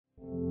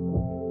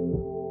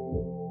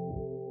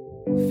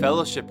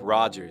Fellowship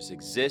Rogers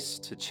exists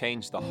to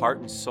change the heart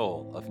and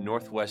soul of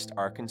Northwest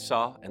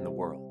Arkansas and the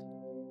world.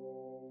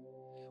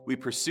 We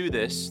pursue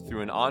this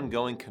through an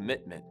ongoing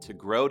commitment to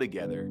grow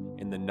together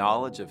in the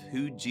knowledge of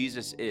who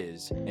Jesus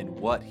is and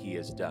what he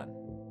has done.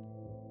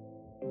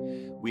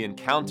 We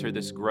encounter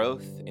this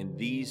growth in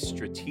these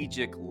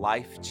strategic,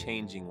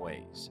 life-changing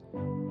ways.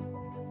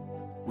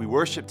 We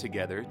worship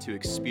together to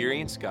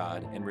experience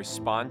God and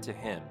respond to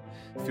him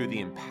through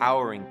the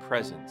empowering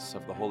presence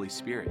of the Holy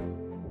Spirit.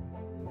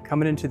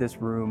 Coming into this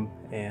room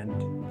and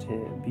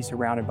to be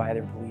surrounded by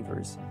other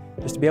believers,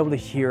 just to be able to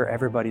hear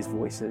everybody's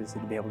voices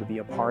and to be able to be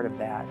a part of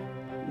that,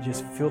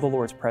 just feel the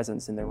Lord's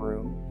presence in the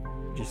room,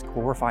 just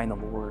glorifying the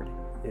Lord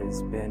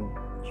has been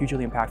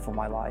hugely impactful in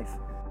my life.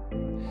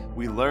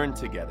 We learn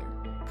together,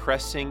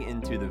 pressing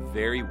into the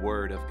very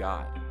Word of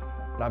God.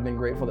 I've been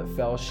grateful that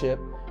Fellowship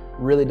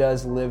really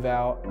does live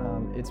out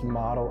its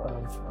model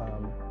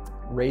of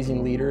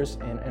raising leaders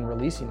and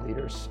releasing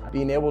leaders.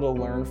 Being able to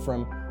learn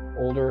from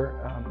older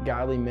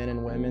godly men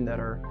and women that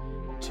are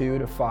 2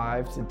 to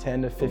 5 to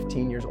 10 to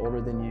 15 years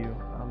older than you,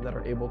 that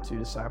are able to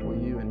disciple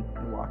you and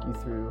walk you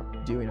through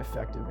doing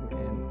effective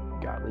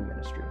and godly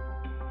ministry.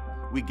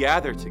 We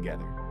gather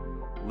together,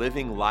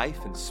 living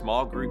life in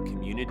small group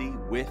community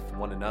with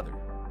one another.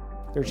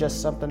 There's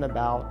just something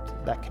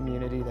about that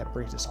community that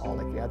brings us all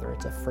together.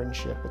 It's a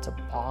friendship, it's a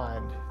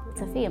bond.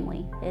 It's a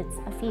family, it's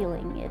a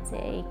feeling, it's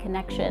a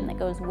connection that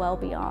goes well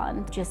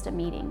beyond just a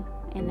meeting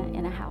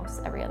in a house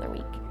every other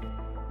week.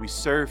 We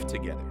serve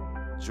together,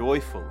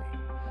 joyfully,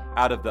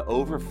 out of the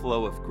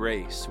overflow of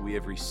grace we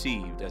have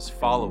received as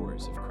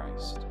followers of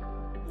Christ.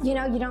 You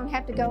know, you don't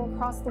have to go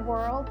across the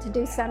world to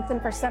do something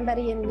for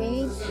somebody in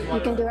need. You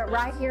can do it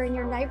right here in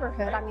your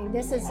neighborhood. I mean,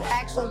 this is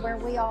actually where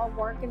we all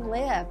work and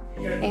live.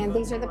 And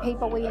these are the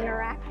people we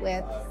interact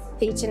with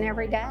each and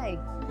every day.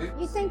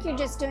 You think you're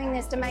just doing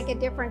this to make a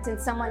difference in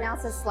someone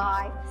else's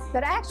life,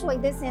 but actually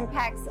this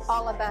impacts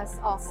all of us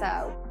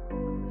also.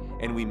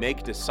 And we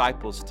make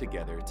disciples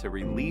together to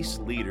release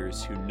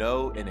leaders who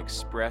know and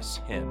express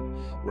him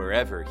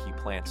wherever he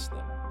plants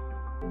them.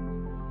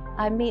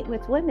 I meet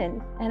with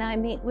women, and I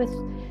meet with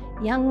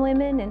young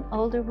women and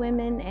older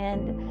women,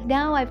 and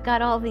now I've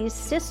got all these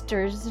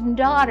sisters and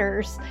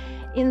daughters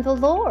in the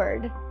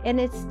Lord, and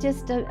it's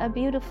just a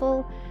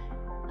beautiful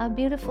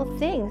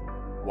thing.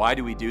 Why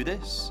do we do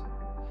this?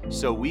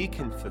 So we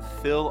can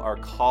fulfill our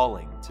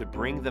calling to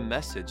bring the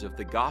message of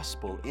the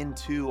gospel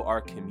into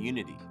our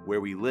community, where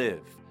we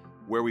live,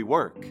 where we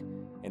work,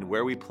 and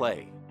where we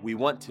play. We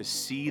want to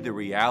see the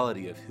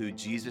reality of who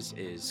Jesus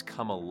is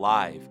come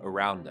alive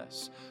around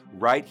us,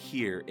 right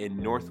here in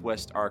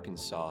Northwest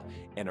Arkansas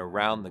and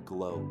around the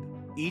globe.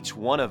 Each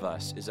one of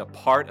us is a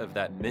part of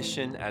that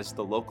mission as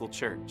the local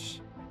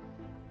church.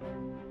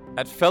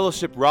 At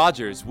Fellowship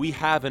Rogers, we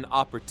have an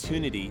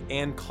opportunity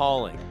and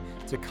calling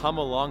to come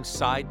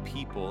alongside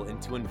people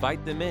and to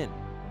invite them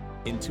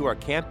into our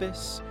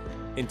campus,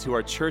 into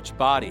our church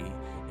body,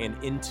 and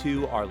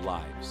into our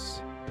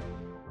lives.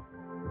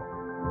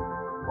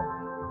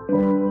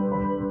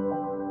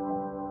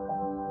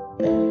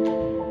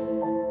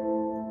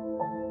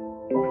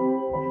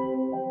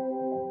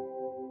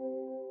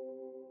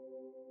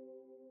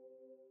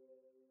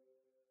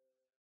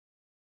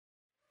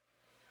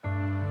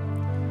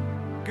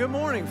 Good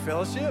morning,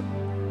 Fellowship.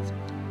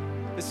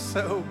 It's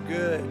so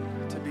good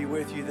to be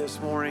with you this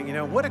morning. You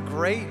know, what a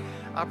great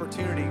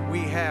opportunity we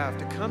have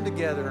to come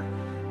together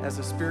as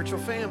a spiritual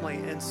family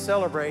and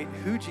celebrate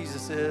who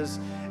Jesus is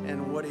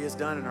and what he has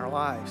done in our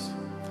lives.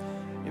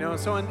 You know,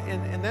 so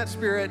in that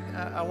spirit,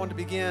 I want to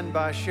begin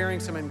by sharing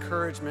some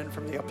encouragement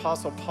from the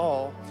Apostle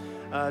Paul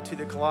to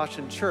the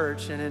Colossian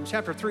church. And in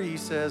chapter 3, he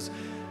says,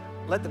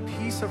 "Let the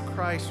peace of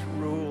Christ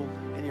rule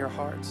in your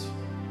hearts.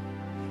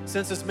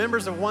 Since as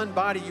members of one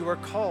body, you are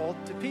called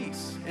to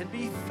peace, and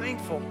be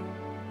thankful.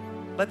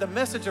 Let the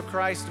message of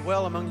Christ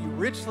dwell among you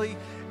richly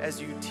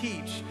as you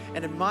teach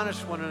and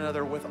admonish one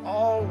another with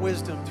all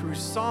wisdom through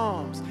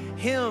psalms,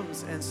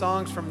 hymns, and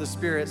songs from the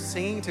Spirit,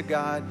 singing to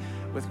God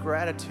with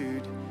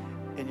gratitude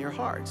in your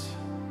hearts."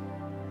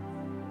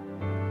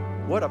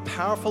 What a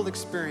powerful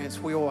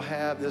experience we will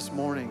have this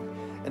morning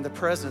in the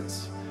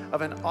presence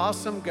of an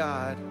awesome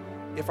God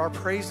if our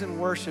praise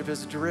and worship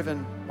is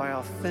driven by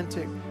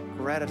authentic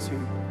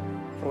gratitude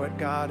for what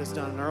God has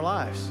done in our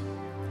lives.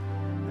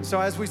 And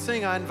so as we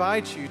sing, I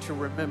invite you to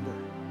remember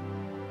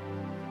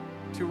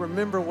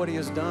what he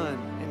has done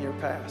in your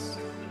past,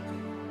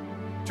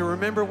 to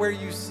remember where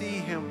you see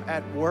him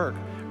at work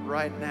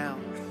right now,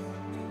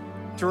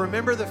 to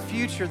remember the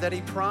future that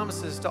he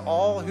promises to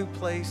all who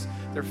place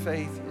their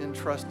faith and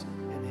trust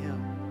in him.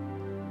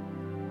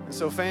 And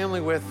so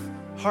family, with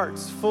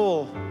hearts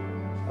full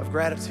of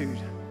gratitude,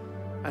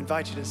 I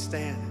invite you to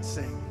stand and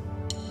sing.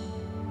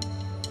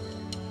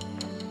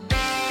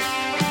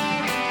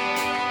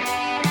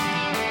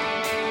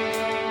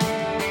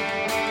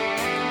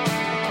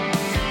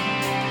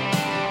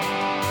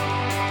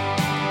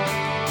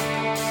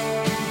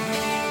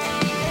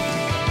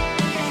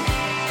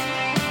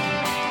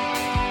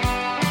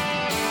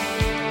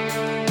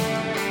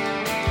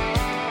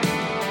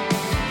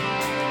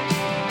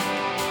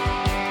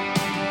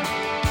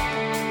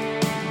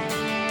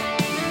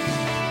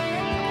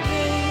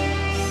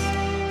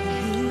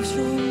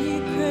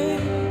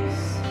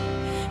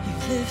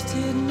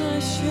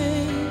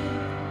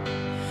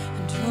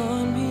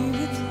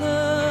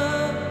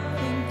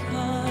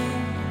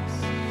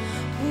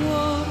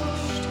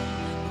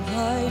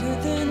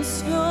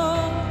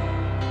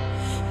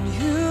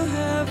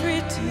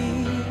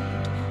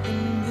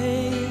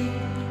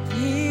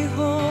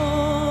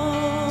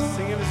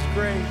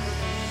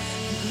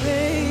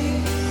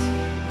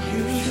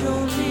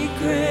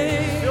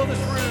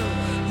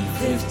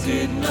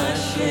 my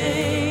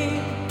shame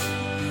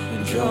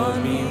and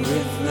drawn me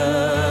with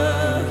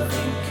love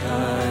and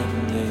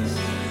kindness,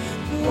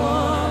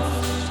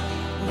 washed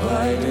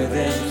whiter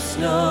than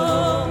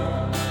snow.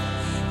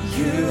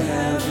 You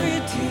have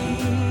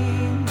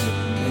redeemed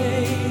and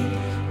made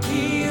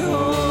me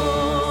whole.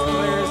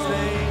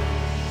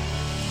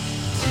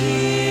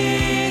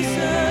 Jesus,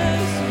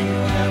 you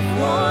have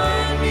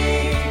won me.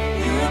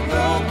 You have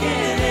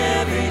broken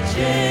every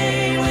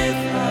chain with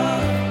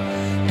love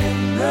and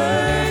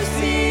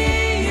mercy.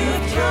 You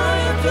have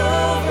triumphed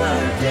over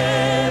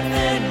death,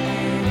 and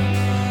you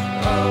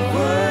are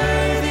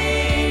worthy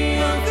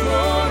of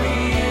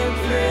glory and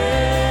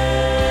praise.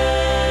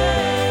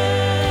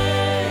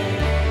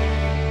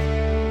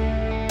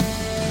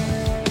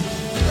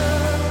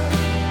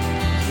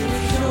 You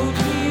have showed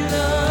me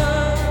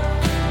love,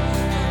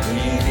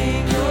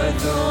 breathing your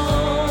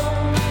throne,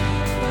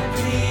 by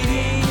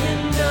bleeding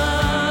and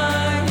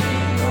dying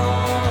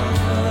on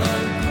the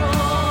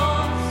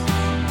cross.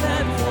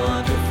 That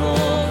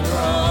wonderful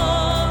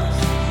cross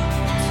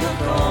took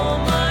all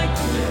my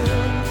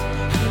guilt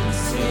and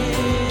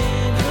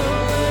sin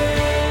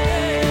away.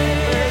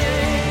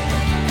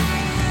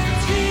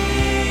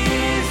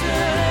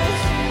 Jesus,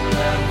 you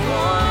have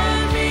won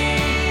me.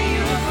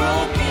 You have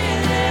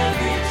broken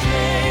every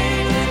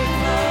chain with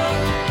love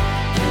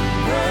and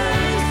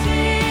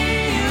mercy.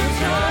 You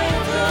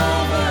triumphed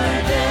over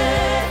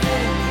death,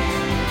 and you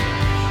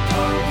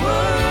are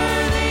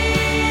worthy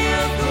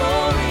of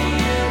glory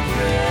and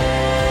praise.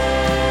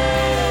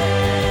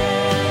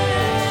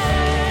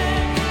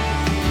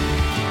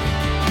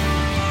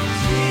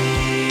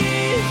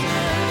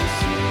 Jesus,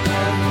 you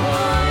have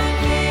won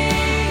me.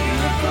 You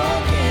have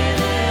broken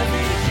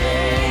every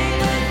chain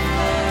with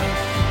love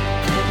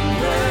and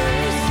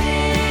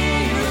mercy.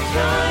 You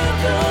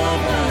triumphed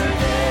over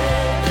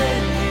death,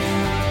 and you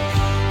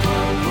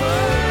are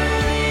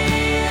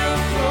worthy of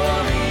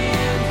glory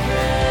and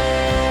praise.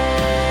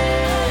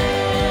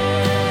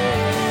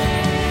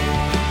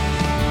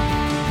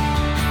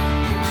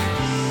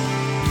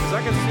 As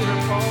I consider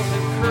Paul's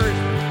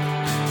encouragement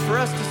for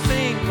us to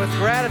sing with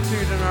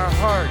gratitude in our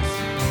hearts.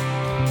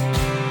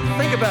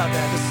 Think about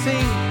that, to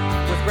sing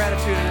with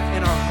gratitude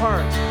in our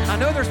hearts. I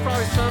know there's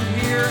probably some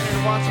here and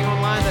watching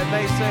online that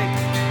may say,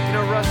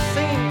 Russ,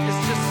 singing is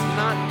just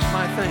not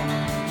my thing.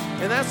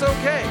 And that's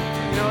okay.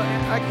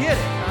 I get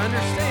it. I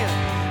understand.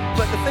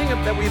 But the thing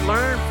that we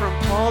learn from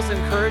Paul's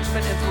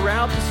encouragement and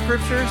throughout the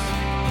scriptures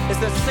is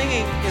that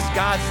singing is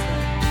God's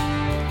thing.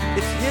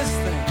 It's his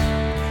thing.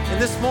 And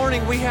this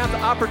morning we have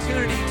the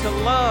opportunity to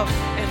love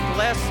and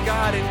bless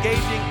God,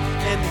 engaging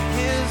in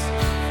his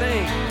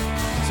thing.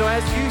 So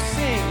as you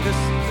sing this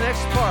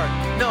next part,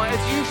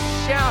 as you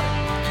shout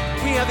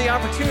it, we have the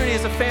opportunity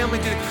as a family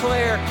to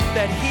declare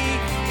that he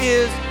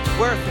is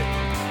worth it.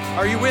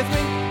 Are you with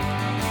me?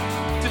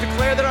 To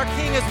declare that our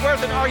King is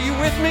worth it. Are you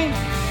with me?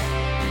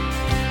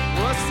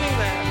 Well, let's sing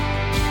that.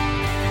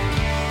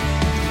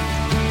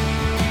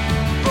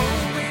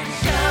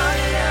 Shout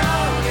it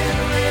out and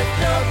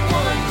lift up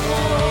one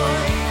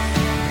voice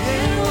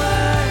in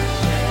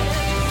worship.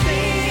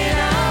 Sing it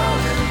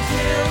out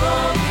until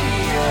all the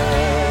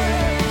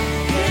earth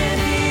can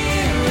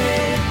hear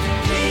it.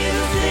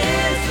 Jesus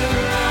is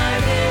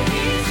alive and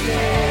he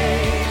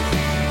saves.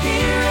 He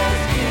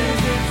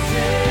rescues and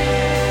saves.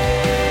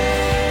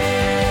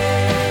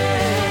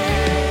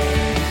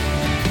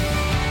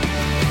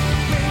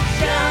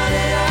 Shout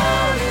it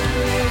out and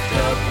lift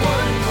up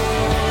one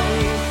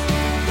voice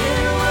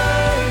in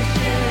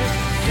worship.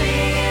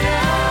 Sing it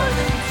out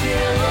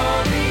until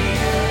all the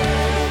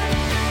earth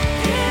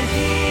can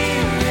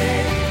hear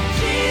it.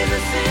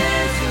 Jesus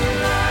is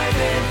alive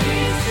and he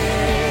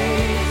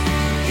saves.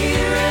 He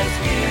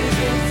rescues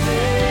and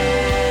saves.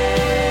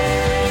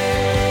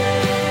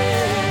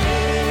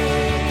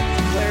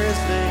 Declare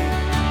his name.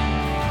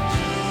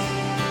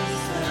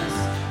 Jesus,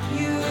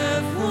 you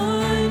have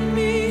won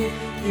me.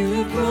 You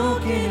have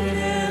broken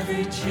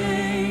every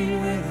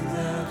chain with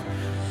love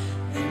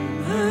and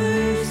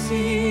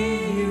mercy.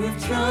 You have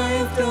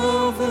triumphed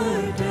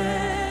over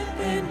death,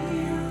 and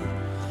you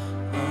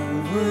are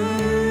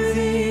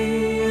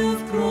worthy of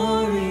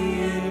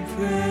glory and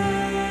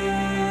praise.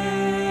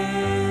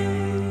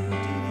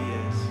 Indeed he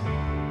is.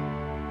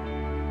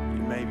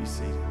 You may be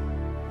seated.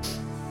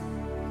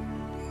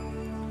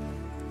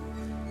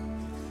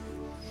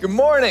 Good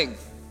morning.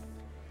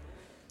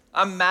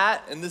 I'm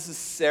Matt, and this is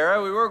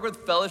Sarah. We work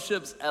with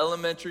Fellowship's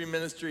elementary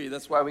ministry.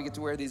 That's why we get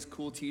to wear these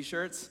cool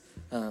t-shirts.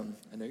 I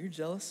know you're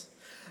jealous.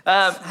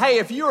 Hey,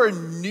 if you are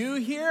new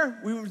here,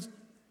 we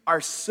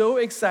are so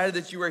excited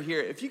that you are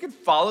here. If you could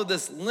follow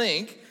this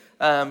link,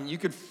 you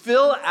could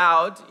fill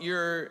out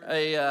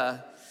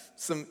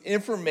some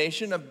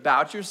information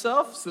about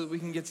yourself so that we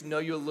can get to know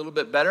you a little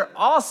bit better.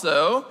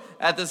 Also,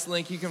 at this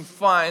link, you can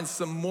find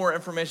some more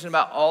information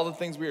about all the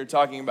things we are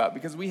talking about,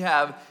 because we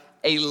have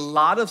a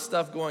lot of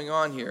stuff going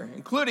on here,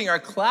 including our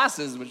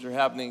classes, which are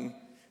happening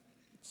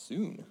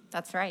soon.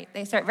 That's right.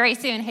 They start very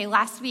soon. Hey,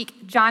 last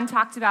week, John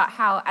talked about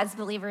how as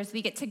believers,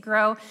 we get to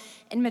grow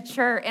and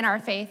mature in our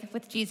faith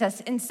with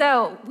Jesus. And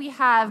so we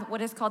have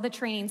what is called the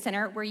Training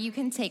Center, where you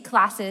can take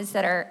classes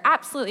that are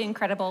absolutely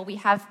incredible. We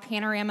have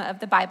Panorama of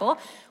the Bible,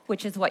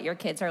 which is what your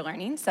kids are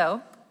learning,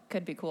 so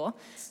could be cool.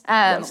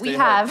 We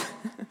have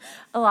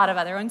a lot of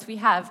other ones. We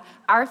have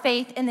Our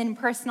Faith and then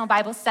Personal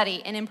Bible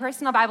Study. And in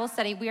Personal Bible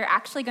Study, we are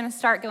actually going to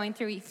start going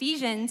through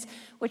Ephesians,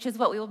 which is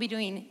what we will be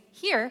doing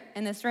here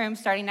in this room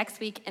starting next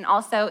week, and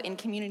also in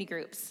community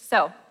groups.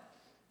 So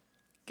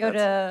go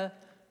to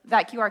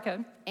that QR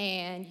code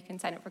and you can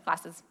sign up for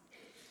classes.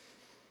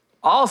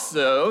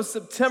 Also,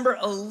 September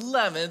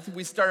 11th,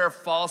 we start our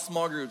fall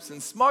small groups.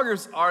 And small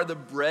groups are the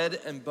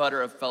bread and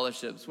butter of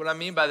fellowships. What I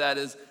mean by that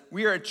is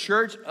we are a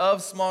church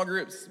of small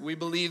groups. We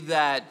believe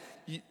that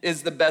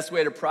is the best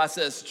way to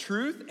process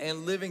truth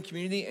and live in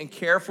community and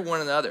care for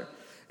one another.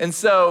 And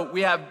so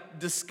we have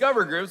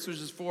Discover groups, which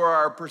is for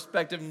our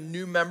prospective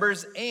new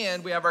members,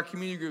 and we have our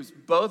community groups,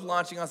 both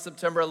launching on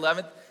September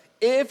 11th.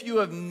 If you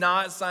have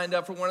not signed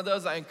up for one of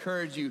those, I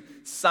encourage you,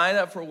 sign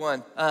up for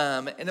one.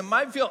 And it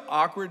might feel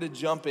awkward to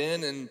jump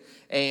in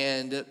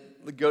and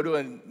go to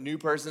a new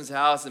person's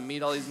house and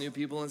meet all these new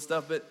people and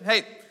stuff, but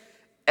hey,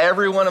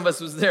 every one of us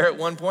was there at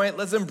one point.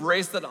 Let's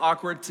embrace that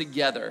awkward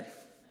together.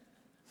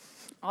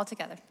 All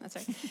together, that's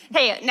right.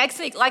 Hey, next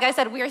week, like I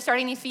said, we are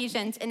starting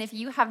Ephesians, and if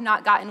you have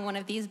not gotten one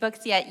of these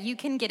books yet, you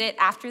can get it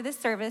after this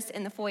service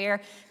in the foyer.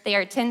 They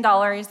are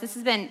 $10. This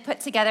has been put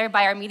together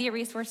by our media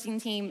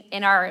resourcing team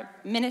and our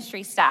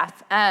ministry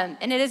staff, and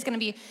it is going to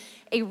be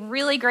a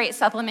really great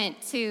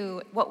supplement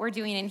to what we're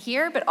doing in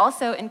here, but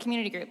also in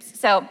community groups.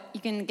 So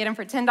you can get them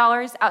for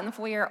 $10 out in the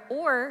foyer,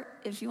 or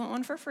if you want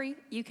one for free,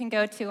 you can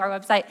go to our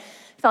website,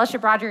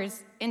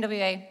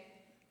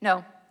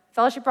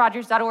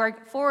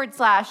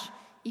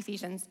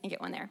 fellowshiprogers.org/Ephesians and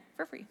get one there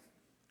for free.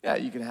 Yeah,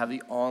 you can have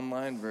the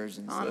online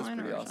version, so that's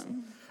pretty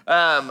awesome.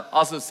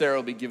 Also, Sarah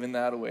will be giving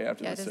that away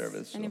after the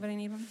service. Anybody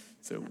need one?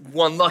 So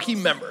one lucky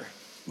member.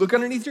 Look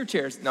underneath your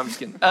chairs. No, I'm just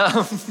kidding.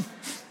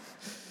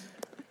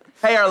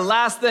 Hey, our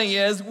last thing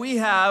is we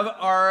have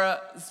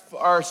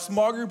our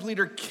small group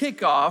leader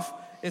kickoff.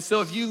 And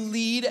so if you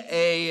lead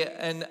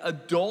an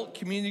adult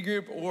community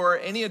group or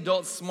any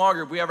adult small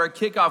group, we have our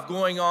kickoff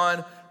going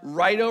on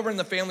right over in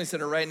the Family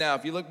Center right now.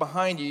 If you look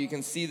behind you, you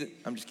can see that,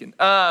 I'm just kidding.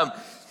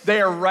 They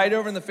are right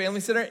over in the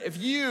Family Center.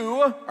 If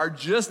you are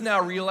just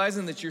now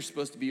realizing that you're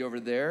supposed to be over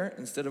there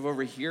instead of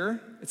over here,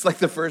 it's like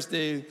the first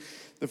day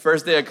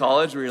of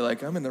college where you're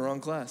like, I'm in the wrong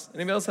class.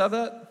 Anybody else have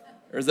that?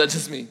 Or is that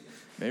just me?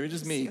 Maybe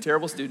just me,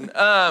 terrible student.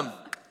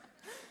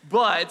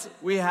 But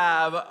we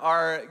have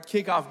our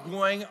kickoff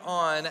going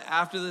on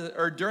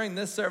during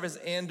this service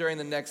and during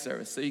the next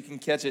service. So you can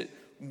catch it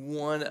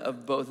one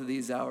of both of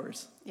these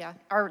hours. Yeah,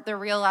 the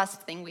real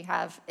last thing we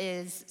have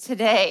is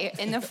today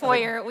in the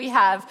foyer, we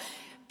have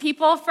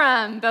people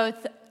from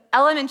both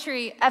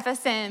elementary,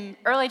 FSM,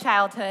 early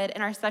childhood,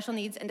 and our special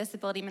needs and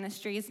disability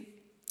ministries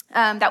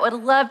that would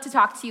love to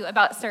talk to you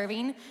about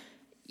serving.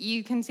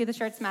 You can see the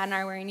shirts Matt and I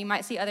are wearing. You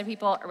might see other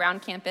people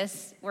around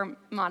campus, we're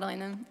modeling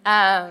them,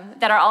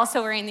 that are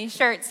also wearing these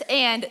shirts,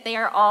 and they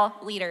are all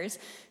leaders.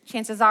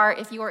 Chances are,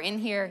 if you are in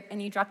here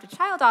and you dropped a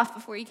child off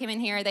before you came in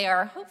here, they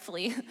are with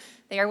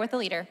a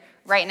leader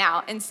right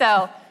now. And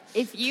so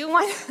if you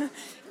want,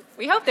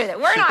 we hope they're there.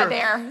 We're not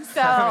there,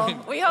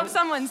 so we hope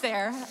someone's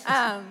there.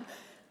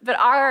 But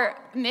our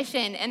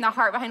mission and the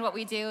heart behind what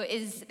we do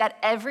is that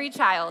every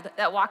child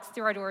that walks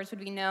through our doors would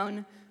be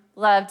known,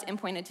 loved, and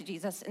pointed to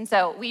Jesus. And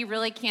so we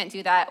really can't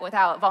do that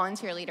without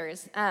volunteer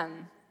leaders.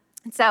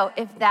 So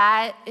if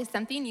that is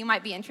something you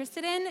might be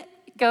interested in,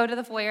 go to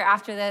the foyer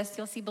after this.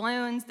 You'll see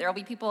balloons. There will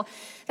be people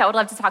that would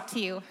love to talk to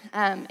you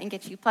and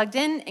get you plugged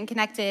in and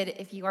connected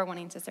if you are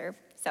wanting to serve.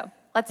 So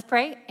let's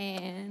pray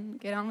and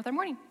get on with our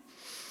morning.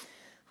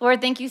 Lord,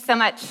 thank you so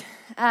much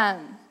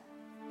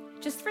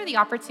just for the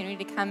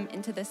opportunity to come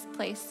into this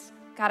place.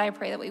 God, I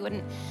pray that we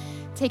wouldn't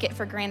take it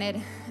for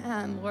granted.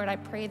 Lord, I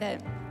pray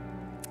that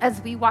as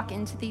we walk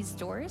into these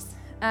doors,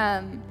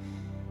 that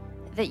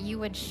you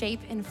would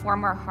shape and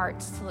form our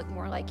hearts to look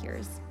more like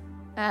yours,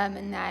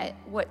 and that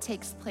what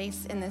takes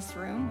place in this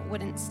room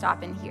wouldn't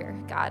stop in here,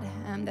 God,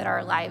 that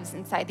our lives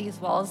inside these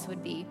walls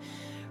would be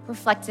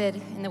reflected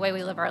in the way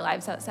we live our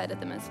lives outside of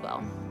them as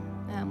well.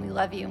 We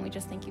love you, and we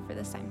just thank you for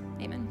this time.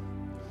 Amen.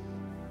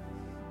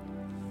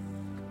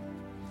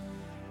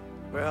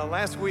 Well,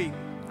 last week,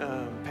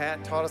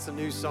 Pat taught us a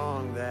new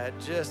song that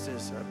just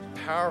is a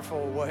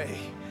powerful way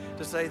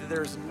to say that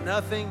there's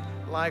nothing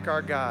like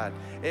our God.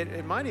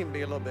 It might even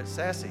be a little bit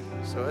sassy,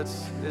 so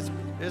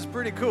it's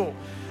pretty cool.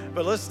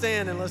 But let's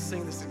stand and let's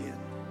sing this again.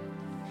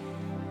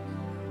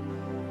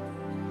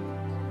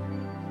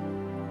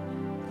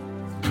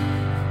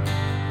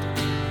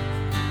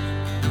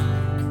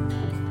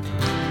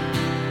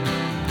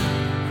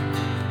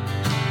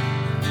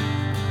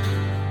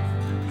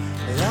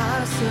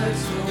 I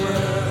searched the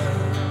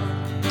world,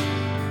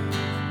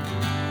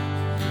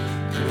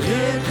 but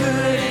it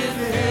couldn't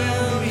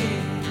fill me.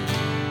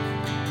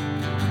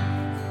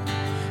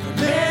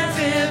 Man's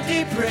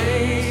empty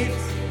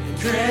praise and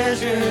dread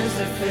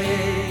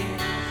say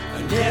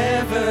are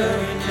never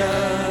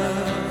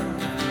enough.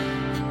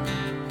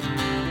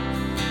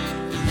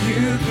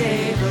 You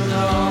came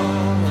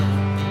along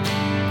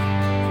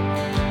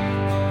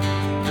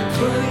and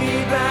put me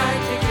back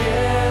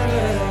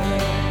together.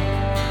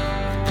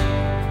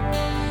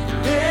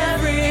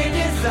 Every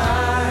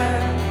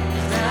desire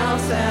is now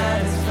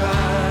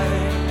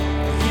satisfied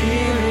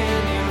here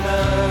in your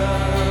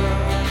love.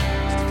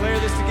 Let's declare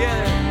this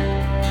together.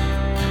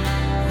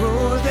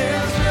 Oh,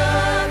 there's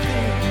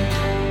nothing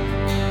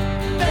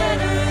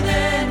better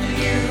than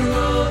you.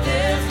 Oh,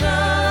 there's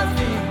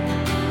nothing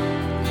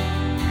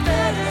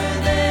better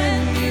than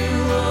you.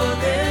 Oh,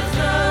 there's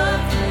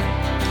nothing.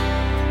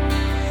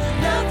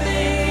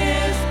 Nothing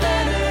is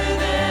better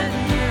than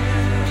you.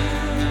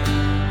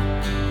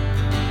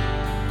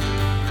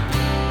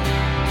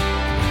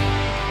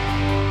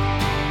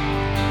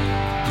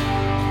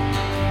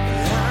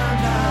 But I'm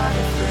not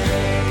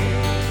afraid.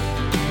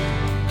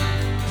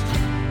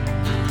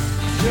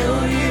 Show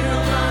you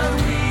my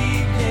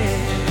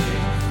weakness,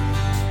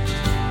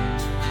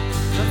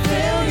 my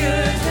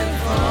failures and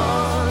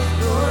faults.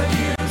 Lord,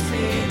 you've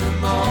seen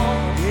them all,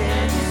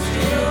 and you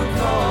still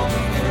call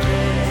me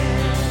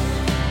friend.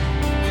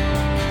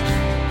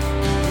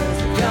 'Cause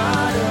the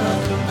God of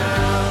the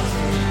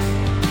mountain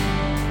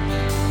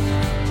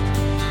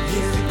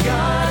is the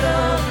God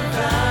of the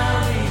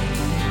valley.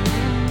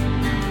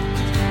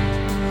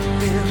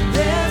 And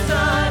there's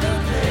not a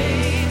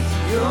place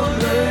your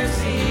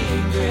mercy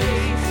and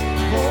grace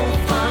won't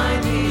find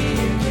me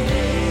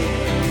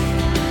again.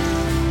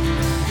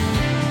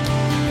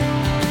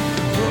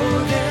 Oh,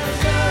 there's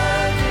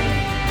nothing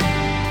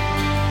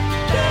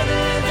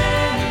better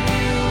than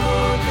you.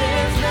 Oh,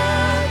 there's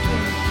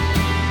nothing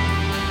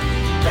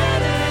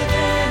better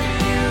than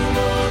you.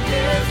 Oh,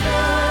 there's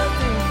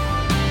nothing.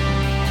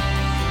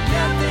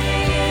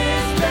 Nothing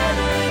is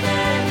better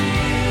than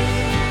you.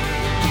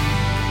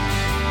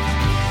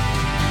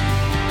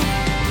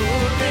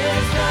 Oh,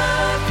 there's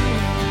nothing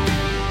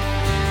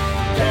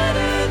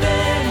better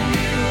than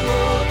you.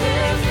 Oh,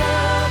 there's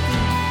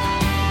nothing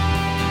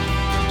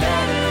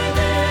better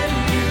than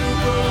you.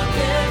 Oh,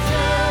 there's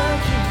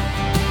nothing.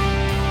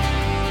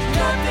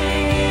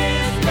 Nothing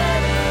is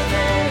better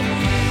than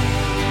you.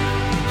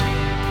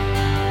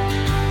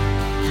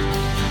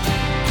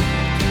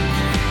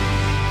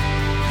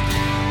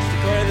 Let's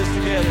declare this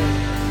together.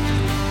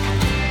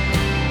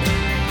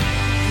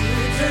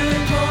 You turn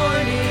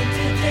mourning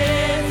to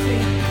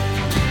dancing.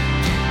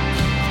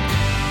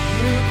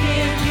 You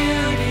give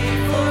beauty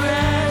for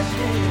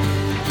ashes.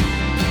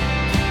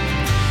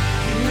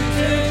 You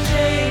turn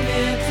shame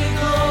into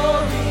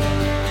glory.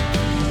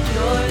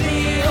 You're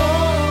the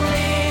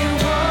only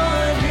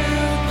one who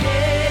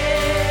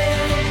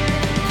can.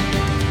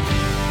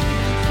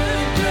 You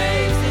turn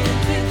graves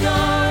into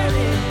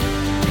gardens.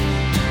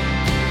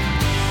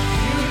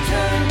 You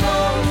turn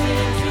bones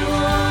into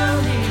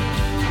armies.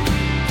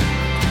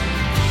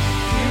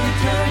 You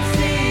turn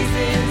seas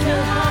into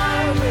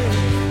highways.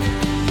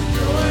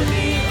 You're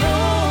the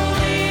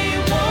only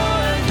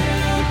one who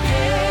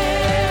can.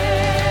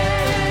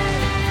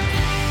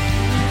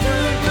 You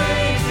turn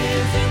graves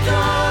into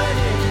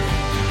gardens.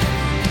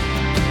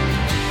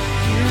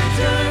 You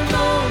turn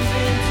bones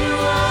into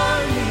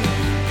armies.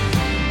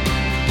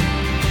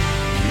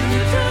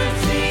 You turn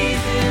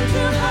seas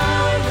into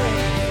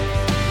highways.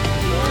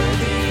 You're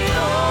the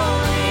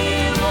only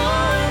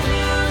one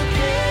who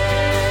can.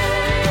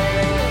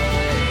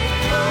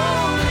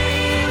 Only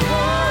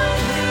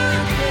one who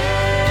can.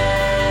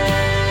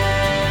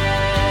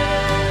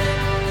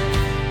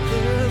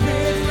 There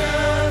is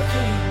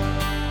nothing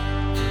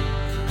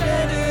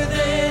better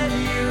than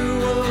you.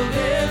 Oh,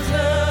 there's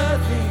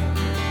nothing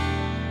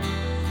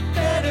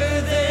better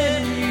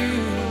than you.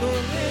 Oh,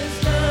 there's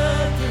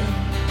nothing.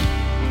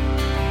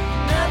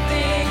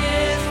 Nothing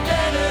is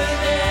better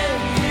than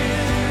you.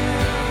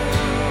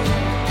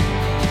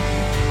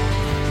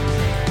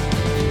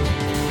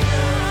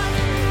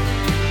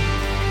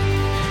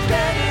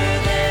 Better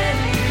than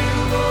you.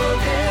 Oh,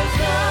 there's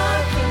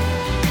nothing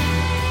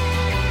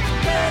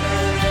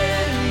better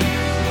than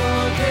you.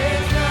 Oh,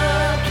 there's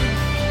nothing.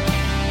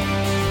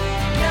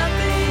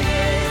 Nothing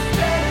is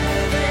better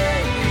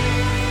than you.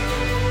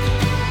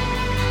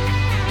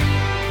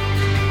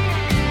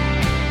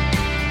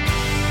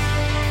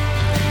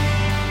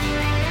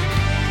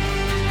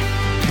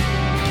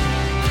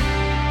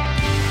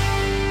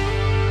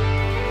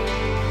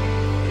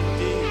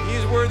 Indeed,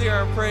 He's worthy of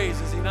our praise,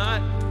 is He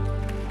not?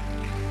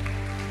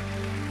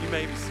 You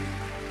may be seated.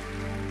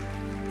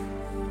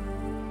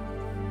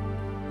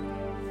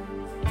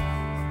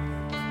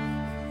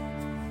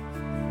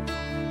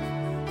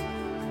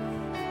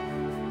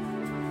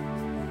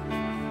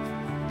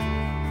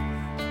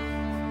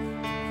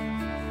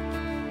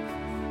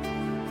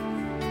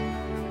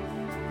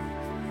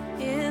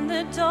 In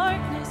the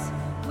darkness,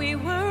 we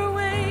were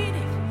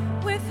waiting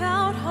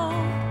without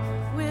hope,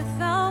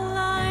 without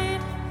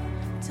light,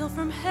 till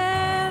from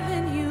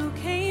heaven you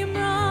came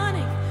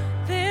running.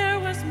 There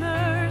was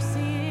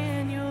mercy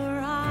in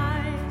your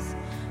eyes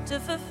to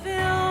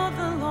fulfill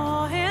the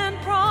law and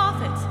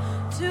prophets.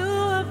 To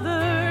a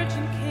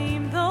virgin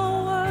came the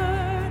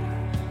word,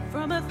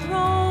 from a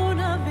throne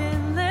of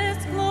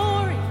endless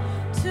glory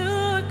to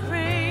a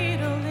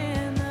cradle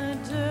in the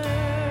dirt.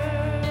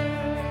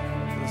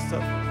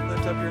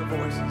 Lift up your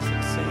voices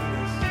and sing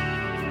this.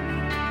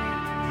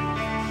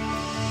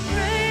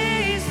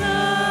 Praise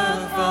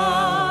the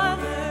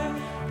Father,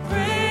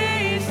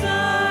 praise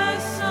the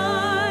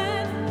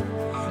Son,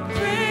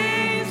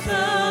 praise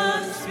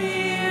the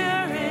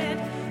Spirit,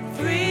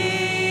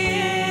 three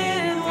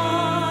in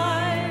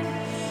one.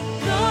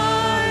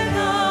 God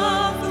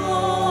of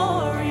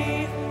glory,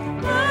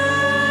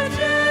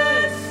 majesty,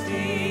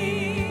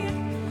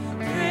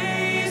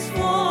 praise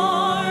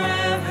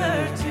forever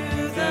to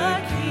the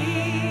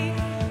King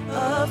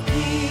of Kings.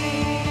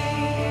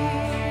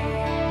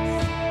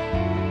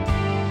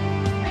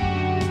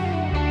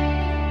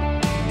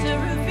 To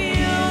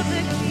reveal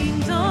the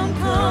kingdom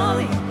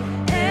calling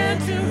and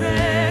to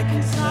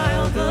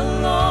reconcile the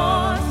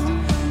lost,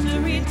 to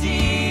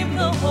redeem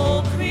the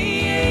whole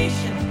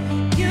creation.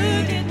 You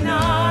did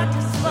not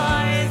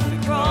despise the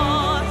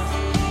cross,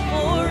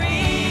 or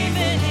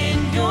even in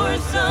your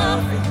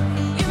suffering,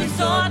 you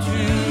saw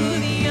through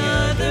the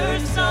other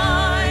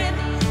side,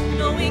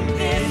 knowing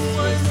this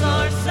was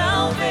our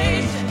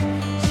salvation.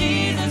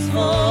 Jesus, for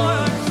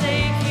our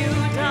sake, you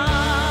died.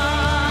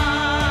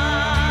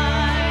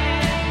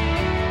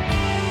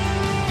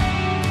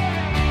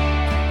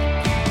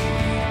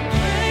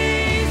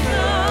 Praise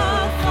the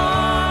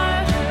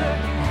Father,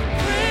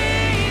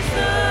 praise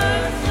the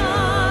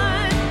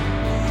Son,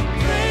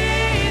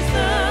 praise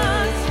the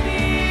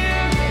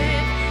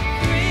Spirit,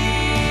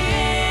 three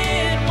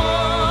in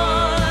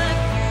one.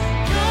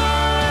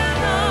 God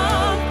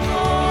of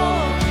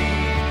glory,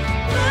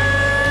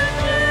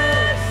 majesty,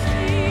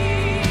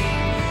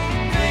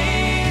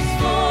 praise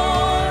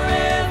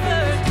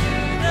forever to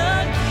the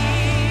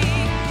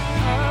King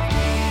of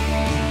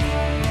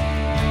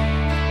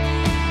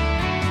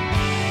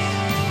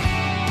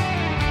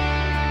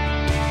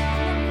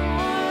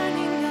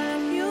morning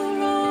that you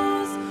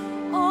rose,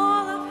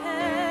 all of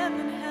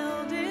heaven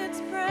held its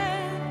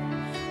breath,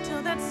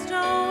 till that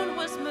stone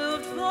was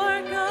moved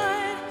for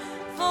good,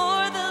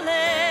 for the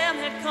Lamb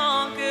had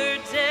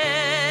conquered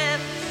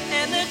death,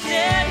 and the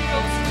dead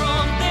rose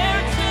from their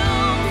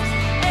tombs,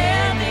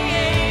 and the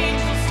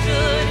angels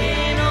stood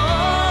in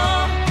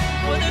awe,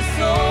 for the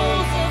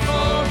souls of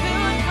all who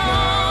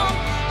come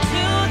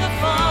to the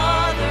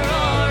Father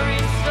are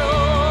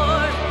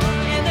restored,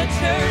 and the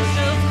church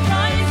of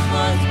Christ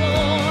was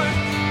born,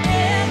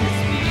 and the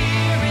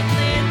Spirit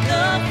lit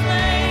the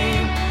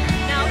flame.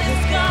 Now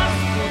this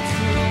gospel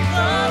truth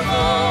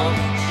alone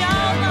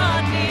shall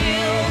not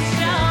kneel,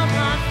 shall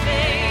not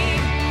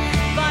fade.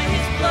 By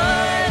His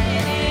blood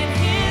and in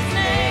His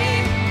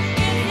name,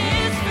 in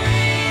His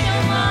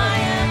freedom I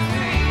am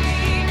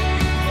free.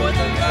 For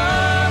the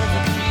love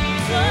of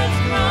Jesus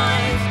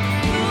Christ,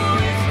 who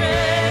is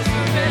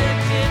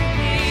resurrected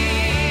me.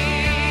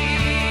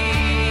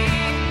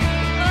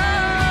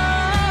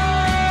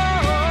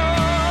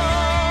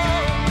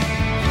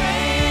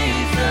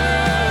 Praise the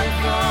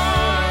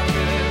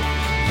Father,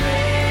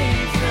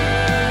 praise the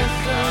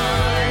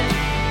Son,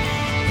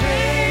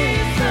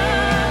 praise the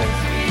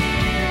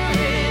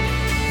Spirit,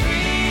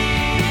 three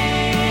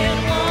in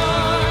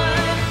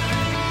one.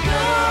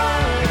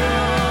 God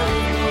of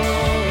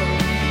glory,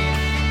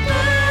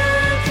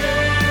 majesty,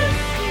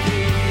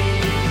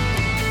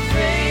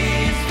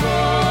 praise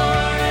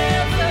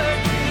forever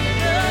to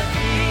the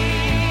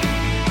King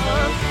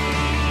of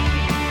Kings.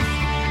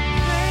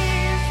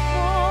 Praise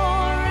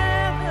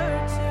forever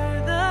to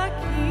the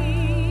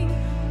King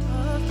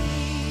of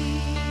Kings.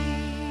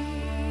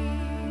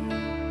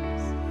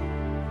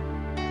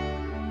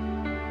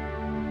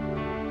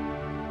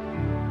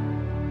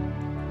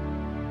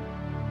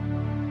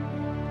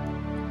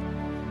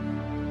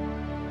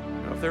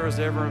 If there was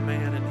ever a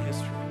man in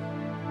history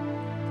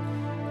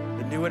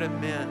that knew what it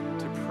meant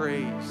to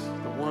praise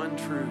the one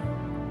true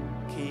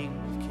King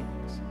of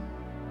Kings,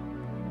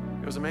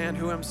 it was a man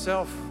who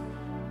himself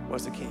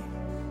was a king,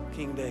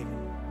 King David.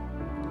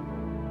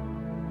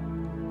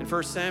 In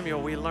 1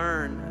 Samuel, we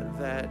learn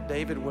that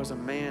David was a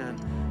man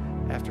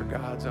after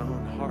God's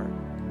own heart.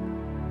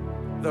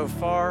 Though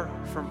far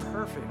from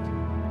perfect,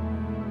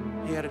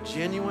 he had a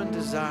genuine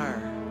desire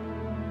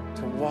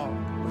to walk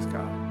with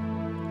God.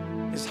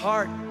 His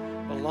heart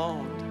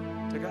belonged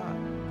to God.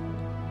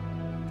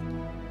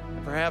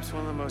 And perhaps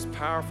one of the most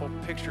powerful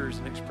pictures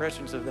and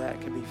expressions of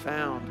that can be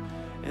found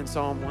in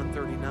Psalm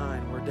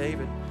 139, where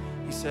David,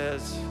 he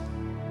says,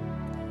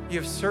 "You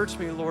have searched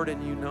me, Lord,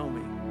 and you know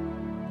me.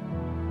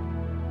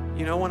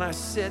 You know when I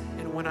sit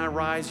and when I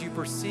rise, you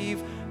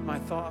perceive my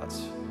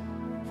thoughts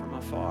from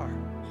afar.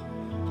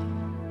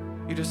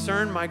 You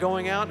discern my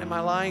going out and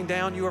my lying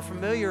down. You are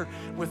familiar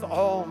with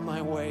all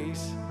my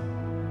ways.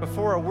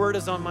 Before a word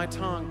is on my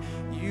tongue,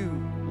 you,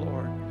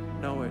 Lord,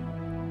 know it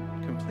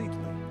completely."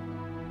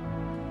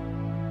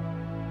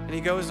 And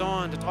he goes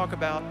on to talk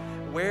about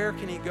where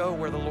can he go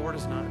where the Lord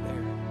is not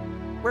there.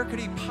 Where could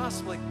he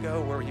possibly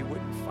go where he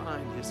wouldn't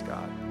find his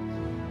God?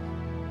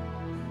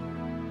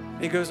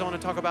 He goes on to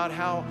talk about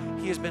how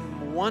he has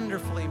been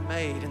wonderfully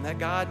made and that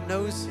God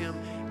knows him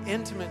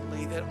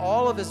intimately, that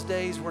all of his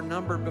days were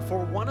numbered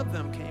before one of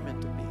them came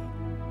into being.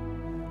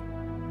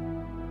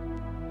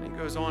 And he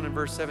goes on in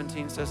verse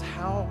 17, says,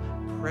 how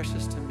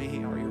precious to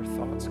me are your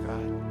thoughts,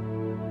 God.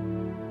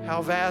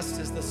 How vast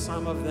is the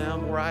sum of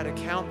them. Were I to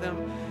count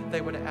them,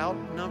 they would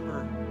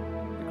outnumber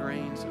the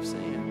grains of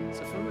sand. It's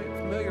a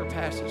familiar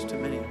passage to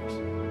many of us.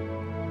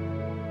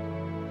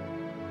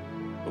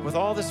 But with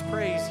all this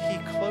praise, he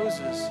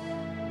closes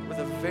with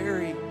a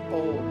very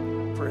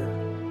bold prayer.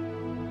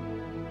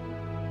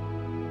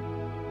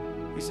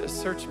 He says,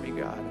 search me,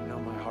 God, and know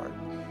my heart.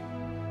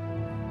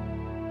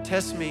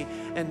 Test me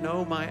and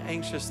know my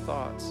anxious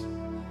thoughts.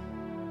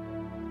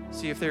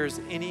 See if there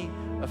is any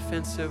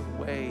offensive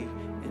way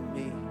in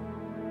me,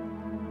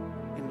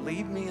 and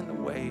lead me in the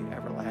way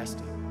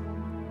everlasting.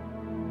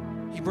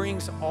 He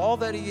brings all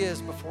that he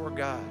is before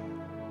God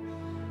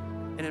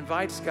and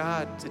invites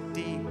God to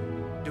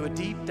do a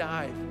deep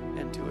dive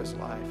into his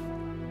life.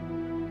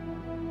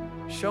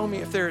 Show me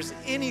if there is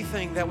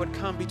anything that would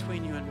come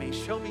between you and me.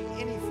 Show me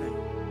anything.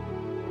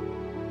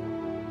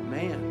 A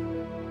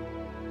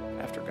man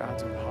after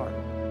God's own heart.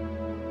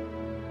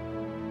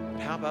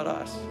 But how about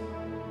us?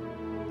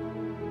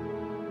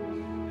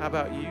 How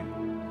about you?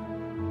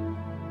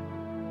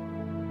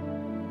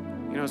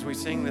 You know, as we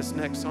sing this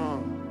next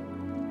song,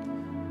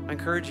 I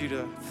encourage you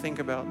to think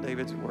about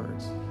David's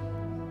words.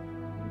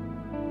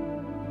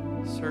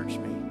 Search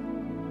me.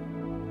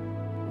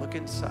 Look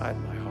inside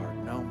my heart.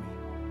 Know me.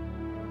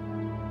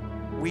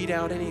 Weed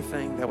out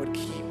anything that would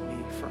keep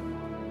me from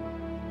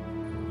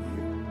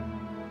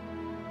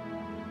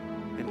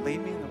you. And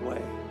lead me in the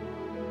way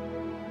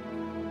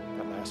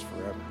that lasts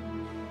forever.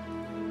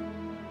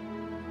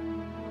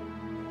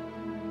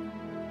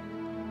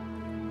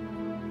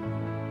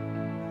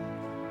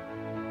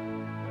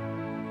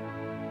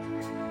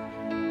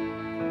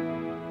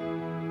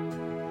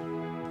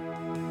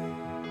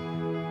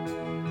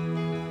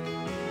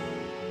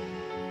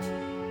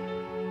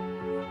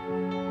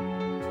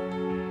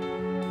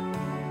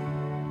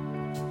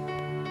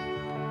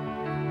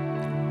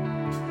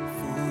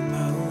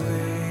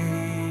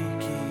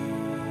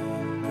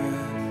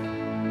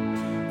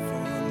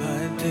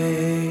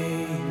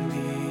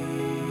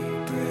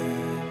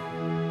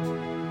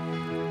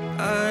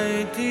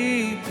 I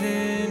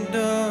depend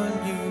on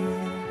you.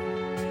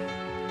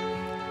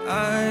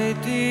 I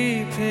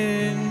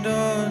depend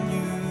on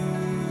you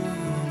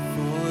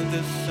for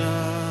the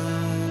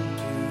sun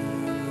to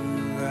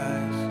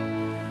rise,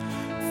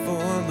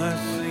 for my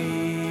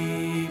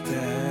sleep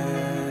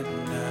at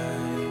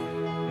night.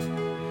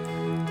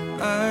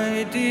 I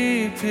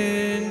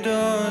depend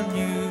on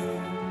you.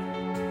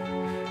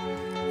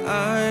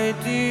 I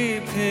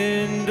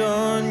depend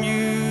on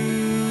you.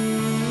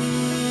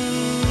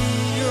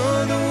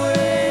 You're the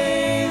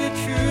way, the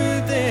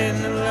truth, and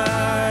the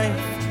life.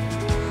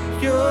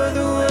 You're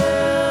the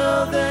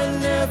well that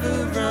never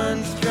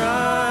runs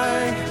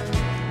dry.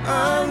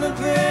 I'm the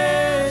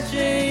branch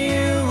and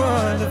you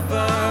are the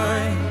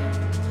vine.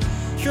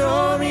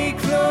 Draw me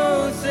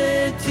close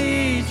and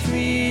teach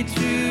me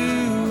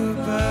to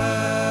abide.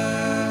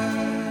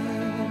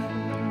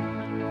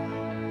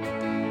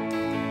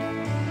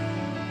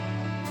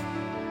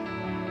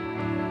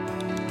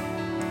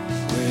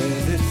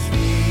 Where the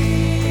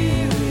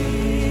Spirit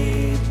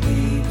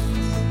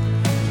leads,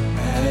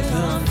 as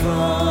I'm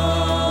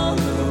following,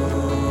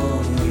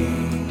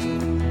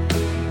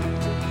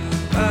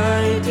 I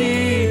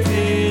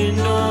depend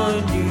on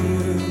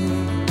you.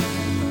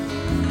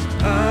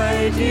 I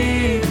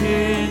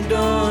depend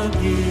on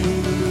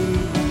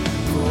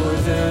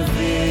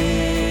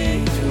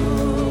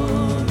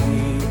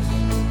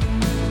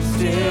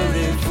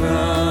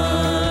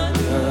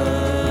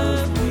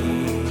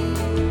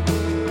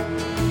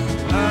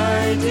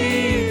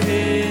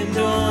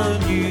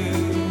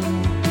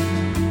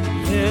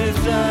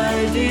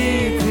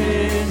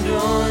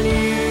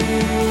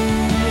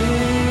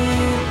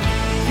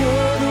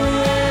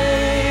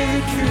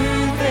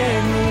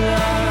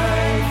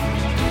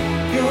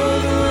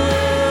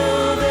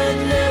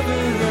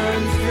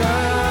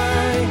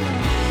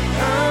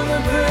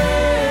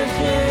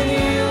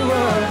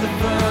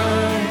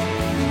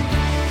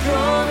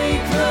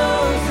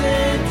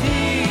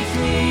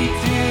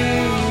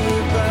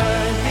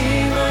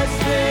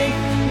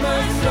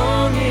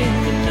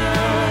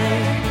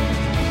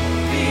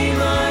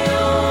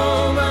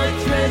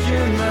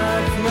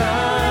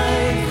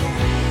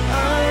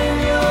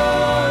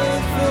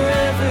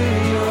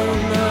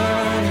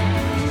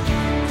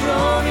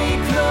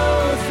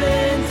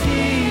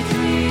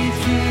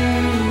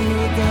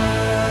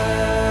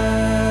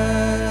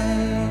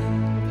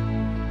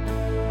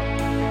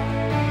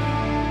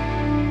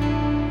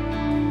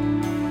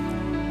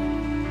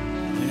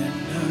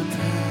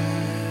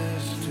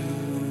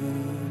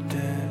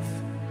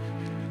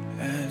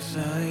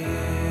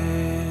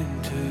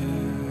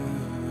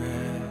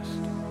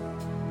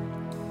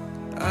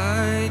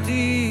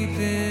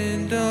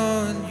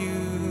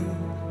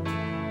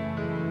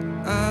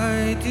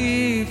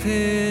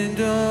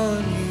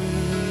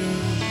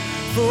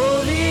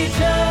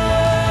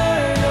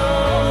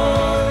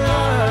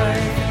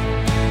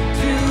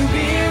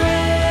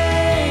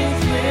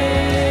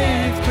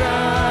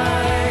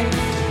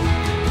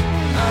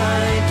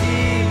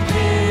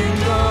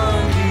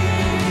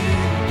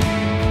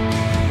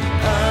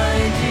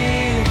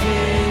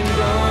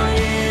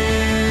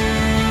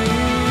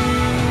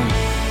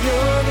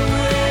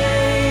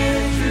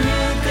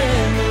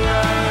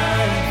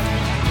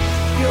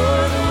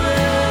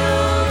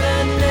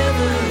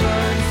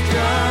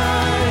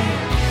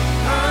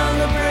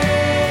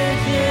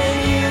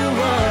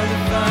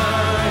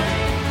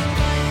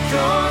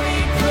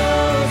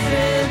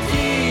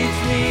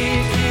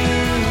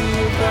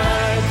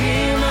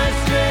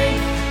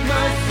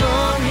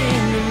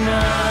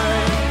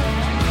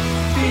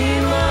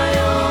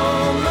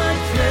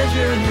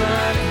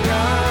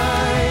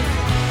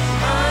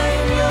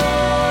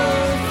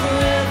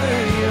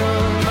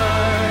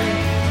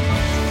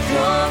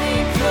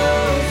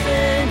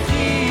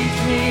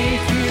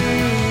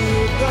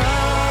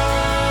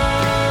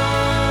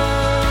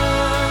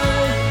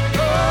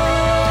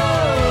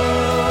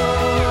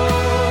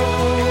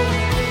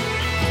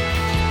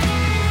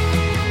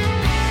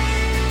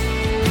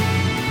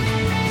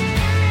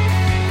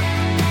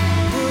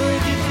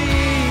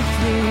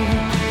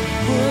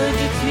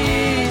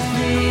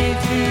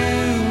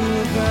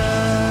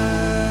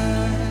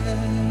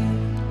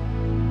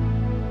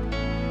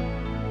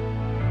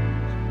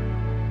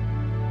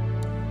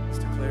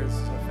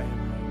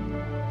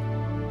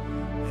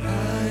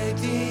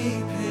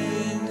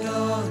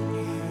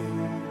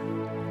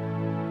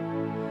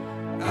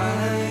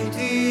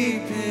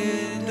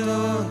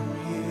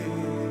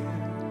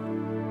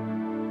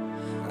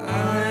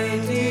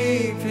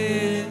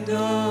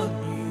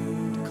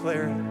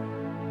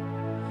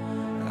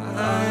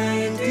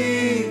I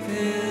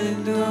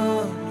depend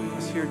on you.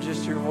 Let's hear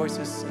just your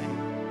voices sing.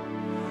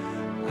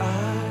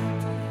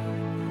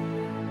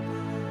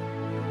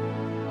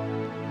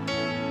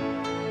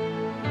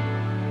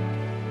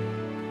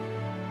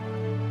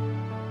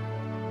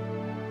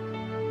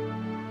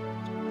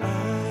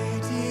 I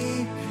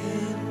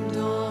depend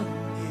on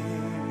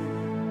you.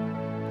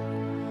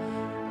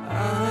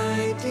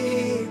 I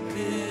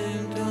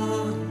depend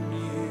on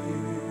you.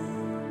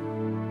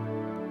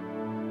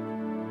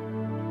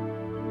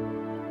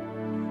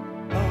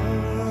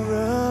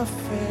 Our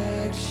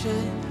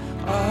affection,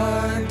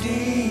 our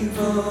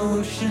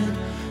devotion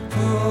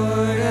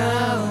poured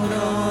out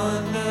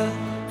on the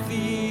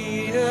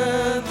feet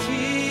of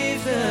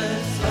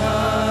Jesus.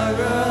 Our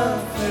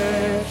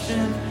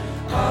affection,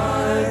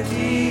 our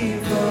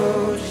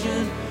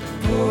devotion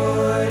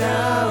poured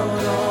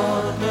out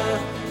on the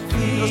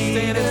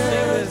feet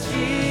of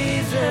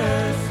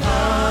Jesus.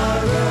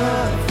 Our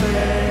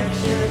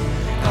affection,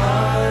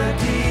 our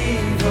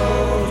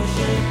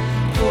devotion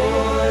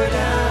poured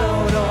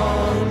out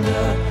on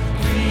the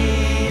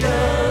feet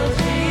of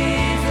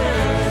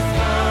Jesus.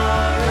 Our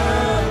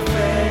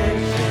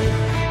affection,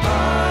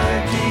 our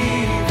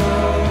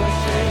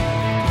devotion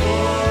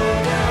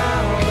poured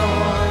out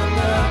on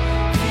the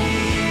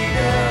feet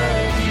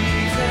of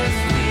Jesus.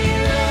 We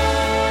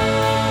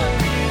love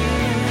you.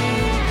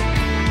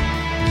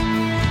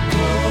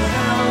 Oh,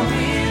 how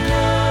we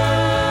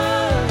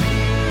love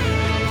you.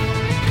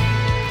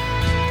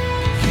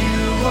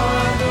 You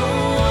are the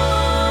one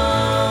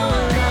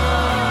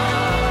our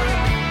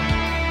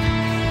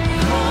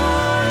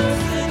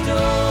hearts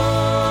adore.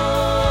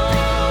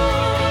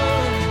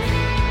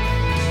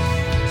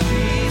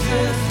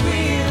 Jesus,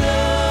 we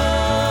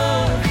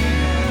love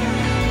you.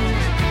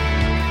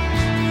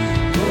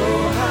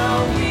 Oh, how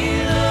we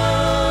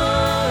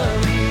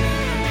love you.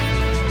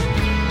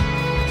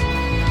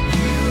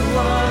 You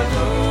are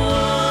the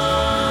one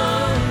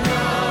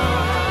our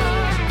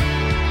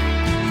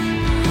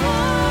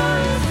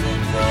hearts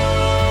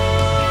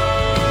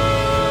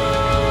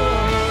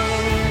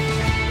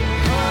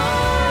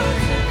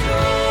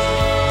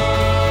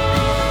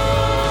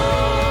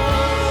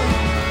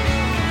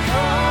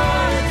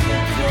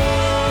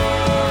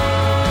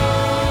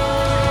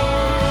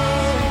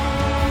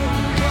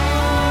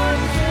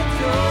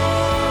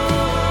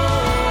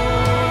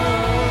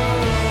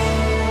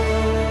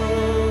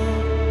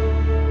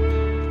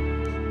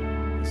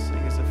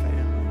Sing as a family.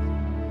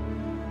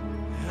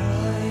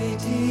 I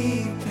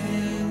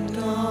depend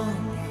on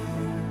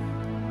you.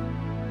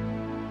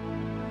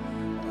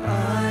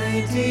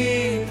 I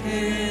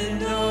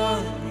depend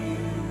on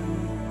you.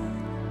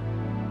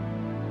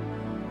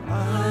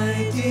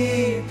 I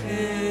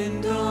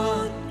depend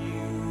on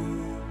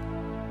you.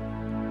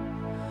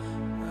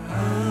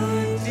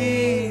 I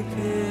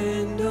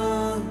depend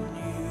on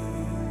you.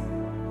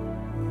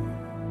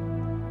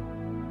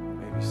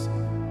 Maybe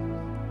sing.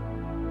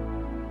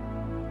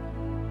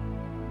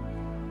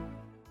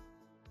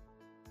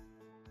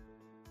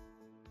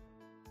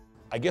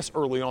 I guess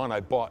early on I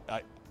bought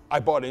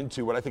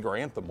into what I think our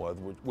anthem was,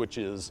 which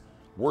is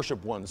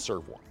worship one,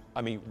 serve one.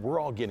 I mean, we're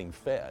all getting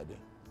fed,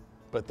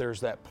 but there's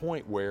that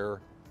point where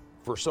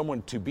for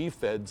someone to be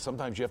fed,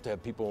 sometimes you have to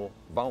have people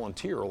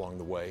volunteer along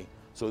the way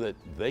so that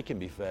they can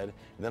be fed.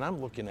 And then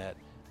I'm looking at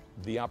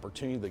the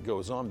opportunity that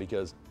goes on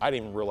because I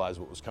didn't even realize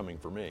what was coming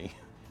for me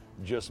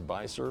just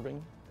by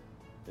serving,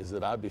 is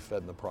that I'd be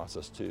fed in the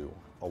process too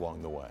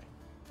along the way.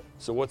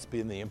 So what's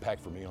been the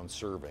impact for me on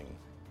serving?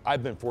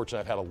 I've been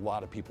fortunate. I've had a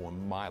lot of people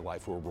in my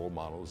life who are role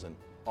models, and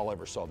all I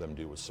ever saw them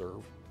do was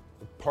serve.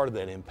 Part of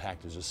that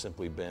impact has just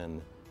simply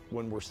been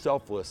when we're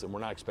selfless and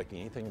we're not expecting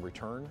anything in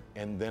return,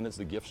 and then as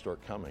the gifts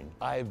start coming,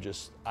 I've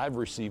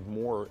received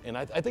more, and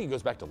I think it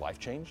goes back to life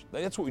change.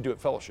 That's what we do at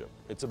Fellowship.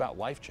 It's about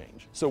life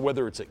change. So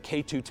whether it's at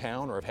K2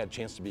 Town, or I've had a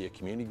chance to be a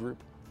community group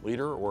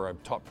leader, or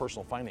I've taught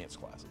personal finance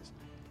classes,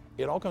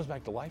 it all comes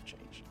back to life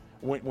change.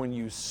 When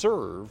you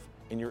serve,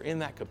 and you're in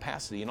that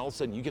capacity, and all of a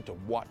sudden you get to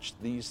watch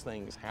these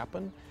things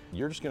happen,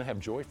 you're just gonna have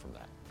joy from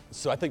that.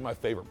 So I think my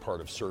favorite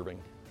part of serving,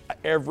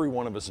 every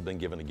one of us has been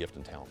given a gift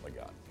and talent by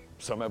God.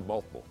 Some have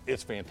multiple.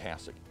 It's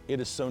fantastic.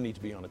 It is so neat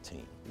to be on a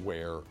team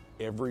where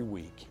every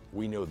week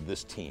we know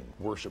this team,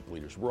 worship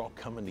leaders, we're all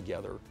coming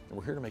together and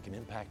we're here to make an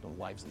impact on the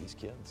lives of these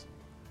kids.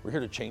 We're here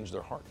to change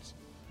their hearts.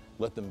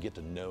 Let them get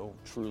to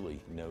truly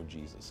know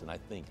Jesus. And I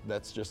think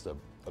that's just a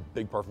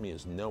big part for me,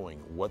 is knowing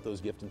what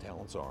those gifts and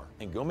talents are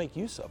and go make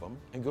use of them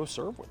and go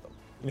serve with them.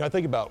 You know, I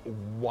think about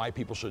why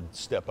people should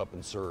step up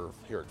and serve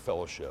here at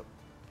Fellowship.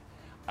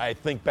 I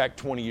think back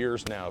 20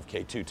 years now of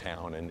K2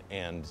 Town,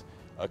 and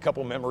a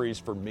couple memories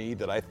for me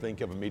that I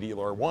think of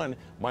immediately are, one,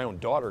 my own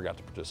daughter got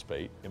to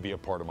participate and be a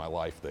part of my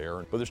life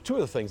there. But there's two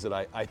other things that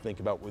I think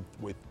about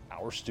with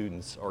our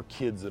students, our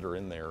kids that are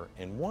in there.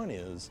 And one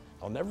is,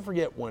 I'll never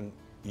forget when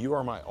You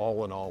Are My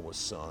All in All was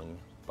sung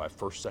by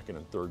first, second,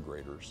 and third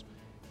graders.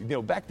 You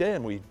know, back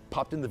then we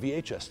popped in the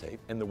VHS tape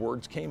and the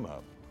words came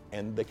up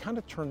and they kind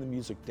of turned the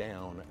music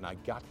down and I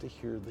got to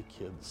hear the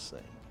kids sing.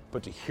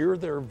 But to hear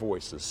their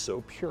voices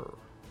so pure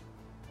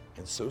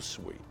and so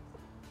sweet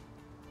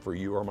for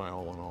You Are My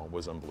All in All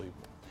was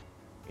unbelievable.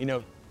 You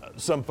know,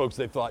 some folks,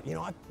 they thought, you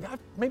know,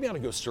 maybe I ought to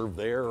go serve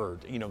there, or,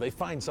 you know, they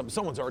find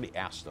someone's already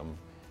asked them,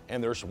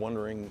 and they're just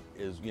wondering,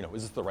 is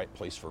this the right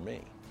place for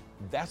me?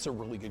 That's a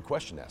really good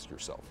question to ask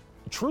yourself.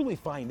 Truly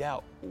find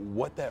out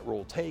what that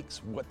role takes,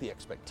 what the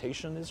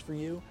expectation is for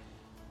you,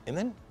 and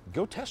then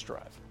go test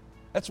drive.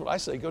 That's what I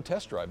say, go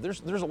test drive.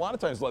 There's a lot of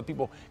times a lot of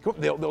people,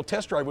 they'll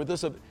test drive with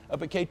us up at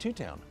K2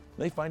 Town.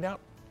 They find out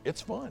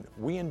it's fun,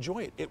 we enjoy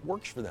it, it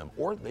works for them,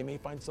 or they may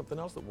find something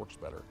else that works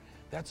better.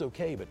 That's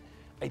okay, but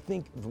I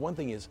think the one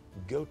thing is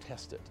go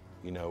test it.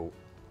 You know,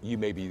 you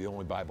may be the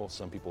only Bible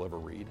some people ever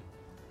read,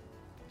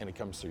 and it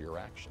comes through your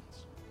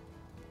actions.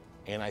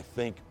 And I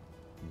think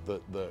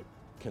the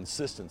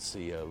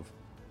consistency of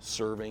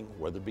serving,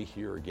 whether it be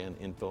here again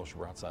in fellowship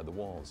or outside the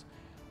walls,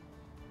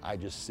 I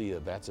just see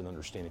that that's an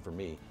understanding for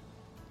me.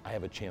 I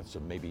have a chance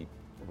to maybe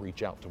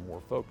reach out to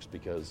more folks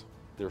because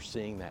they're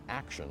seeing that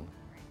action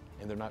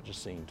and they're not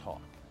just seeing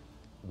talk.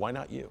 Why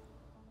not you?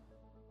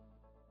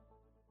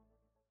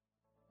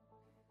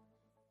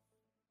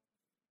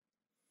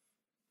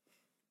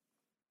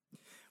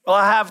 Well,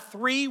 I have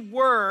 3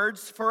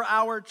 words for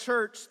our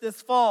church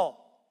this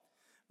fall: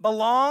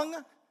 belong,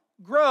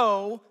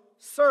 grow,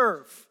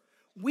 serve.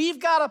 We've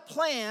got a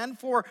plan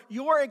for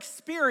your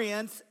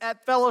experience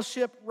at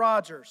Fellowship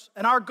Rogers.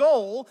 And our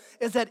goal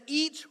is that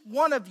each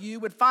one of you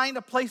would find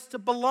a place to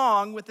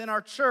belong within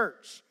our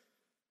church,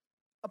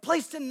 a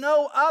place to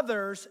know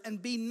others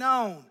and be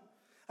known,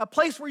 a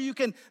place where you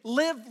can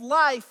live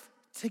life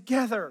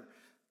together,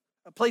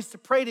 a place to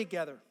pray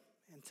together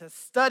and to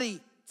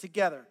study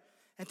together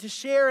and to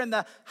share in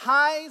the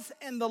highs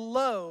and the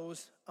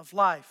lows of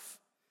life.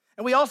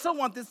 And we also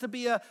want this to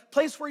be a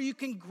place where you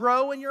can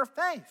grow in your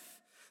faith.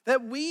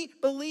 That we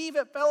believe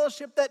at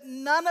Fellowship that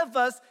none of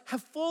us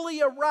have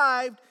fully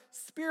arrived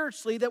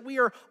spiritually, that we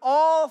are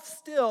all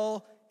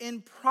still in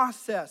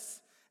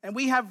process. And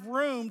we have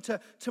room to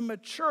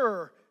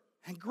mature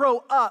and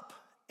grow up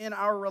in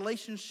our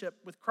relationship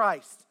with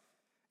Christ.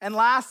 And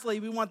lastly,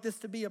 we want this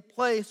to be a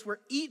place where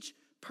each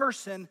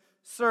person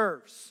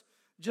serves.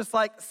 Just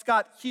like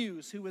Scott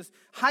Hughes, who was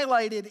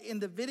highlighted in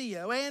the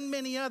video, and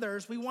many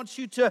others, we want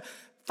you to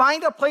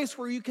find a place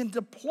where you can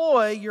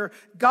deploy your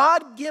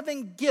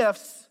God-given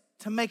gifts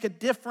to make a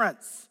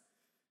difference.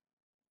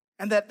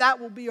 And that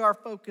will be our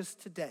focus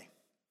today.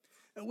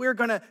 And we're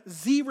going to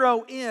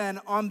zero in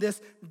on this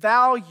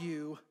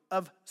value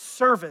of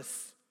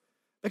service,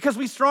 because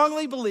we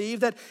strongly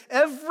believe that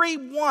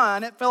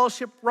everyone at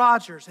Fellowship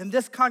Rogers, in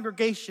this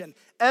congregation,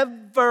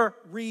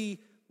 everyone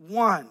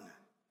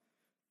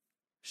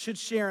should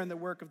share in the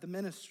work of the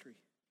ministry.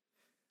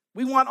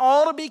 We want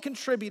all to be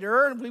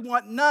contributor, and we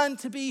want none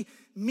to be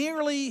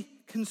merely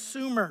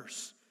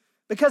consumers.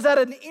 Because at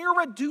an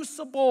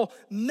irreducible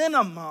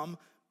minimum,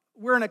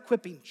 we're an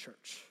equipping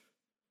church.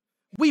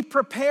 We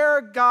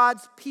prepare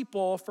God's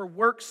people for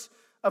works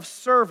of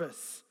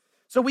service.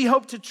 So we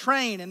hope to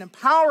train and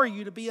empower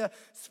you to be a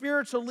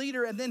spiritual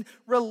leader and then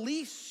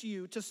release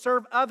you to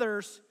serve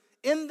others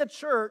in the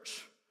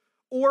church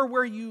or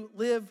where you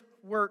live,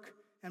 work,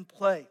 and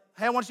play.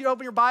 Hey, I want you to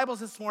open your Bibles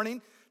this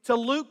morning to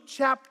Luke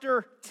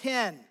chapter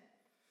 10.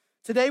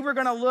 Today we're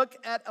going to look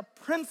at a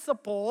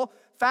principle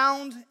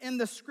found in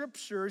the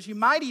scriptures. You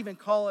might even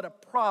call it a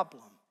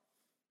problem.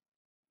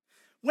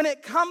 When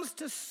it comes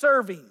to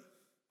serving,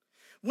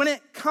 when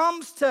it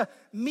comes to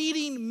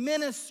meeting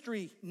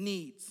ministry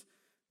needs,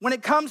 when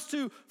it comes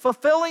to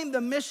fulfilling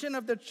the mission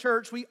of the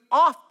church, we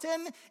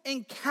often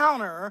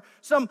encounter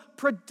some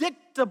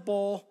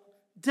predictable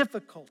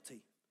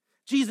difficulty.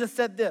 Jesus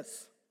said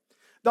this: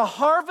 "The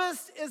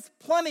harvest is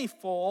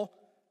plentiful,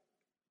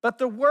 but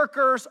the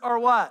workers are"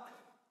 what?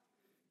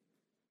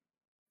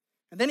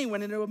 And then he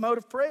went into a mode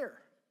of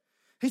prayer.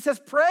 He says,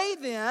 "Pray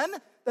then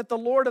that the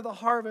Lord of the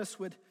harvest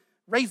would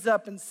raise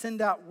up and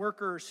send out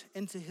workers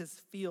into his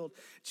field."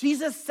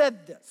 Jesus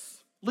said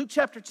this, Luke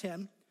chapter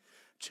 10,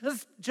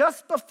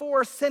 just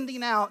before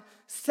sending out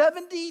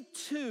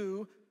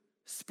 72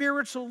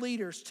 spiritual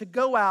leaders to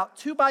go out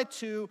 2 by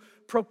 2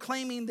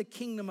 proclaiming the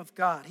kingdom of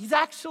God. He's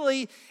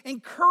actually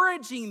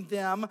encouraging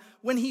them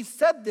when he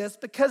said this,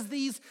 because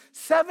these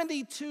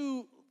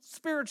 72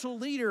 spiritual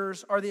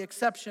leaders are the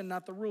exception,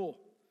 not the rule.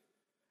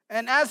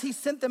 And as he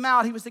sent them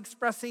out, he was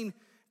expressing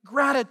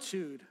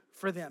gratitude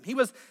for them. He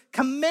was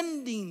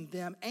commending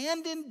them,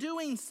 and in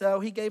doing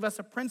so, he gave us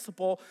a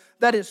principle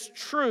that is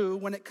true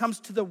when it comes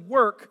to the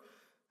work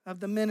of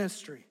the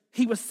ministry.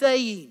 He was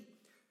saying,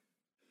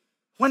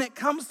 when it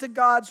comes to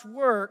God's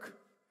work,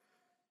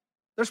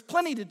 there's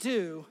plenty to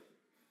do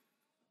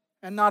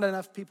and not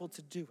enough people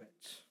to do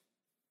it.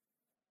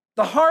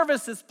 The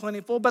harvest is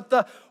plentiful, but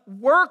the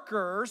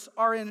workers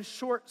are in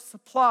short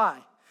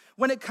supply.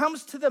 When it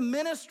comes to the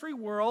ministry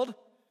world,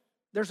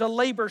 there's a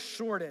labor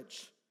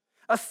shortage.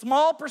 A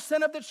small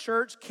percent of the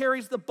church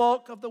carries the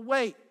bulk of the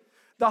weight.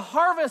 The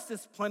harvest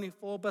is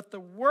plentiful, but the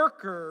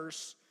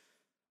workers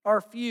are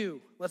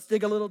few. Let's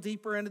dig a little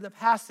deeper into the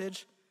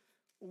passage.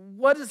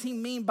 What does he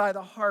mean by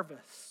the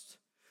harvest?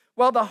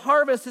 Well, the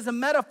harvest is a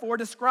metaphor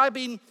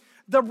describing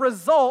the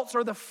results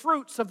or the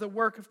fruits of the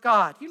work of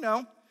God. You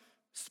know,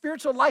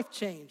 spiritual life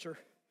change or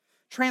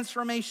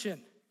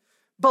transformation,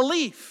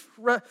 belief,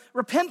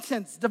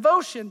 repentance,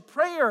 devotion,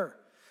 prayer,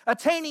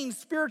 attaining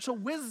spiritual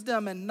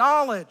wisdom and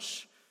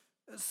knowledge,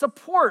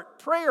 support,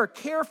 prayer,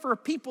 care for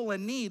people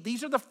in need.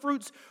 These are the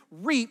fruits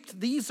reaped.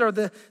 These are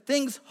the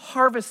things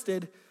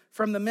harvested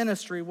from the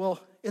ministry. Well,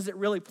 is it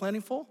really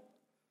plentiful?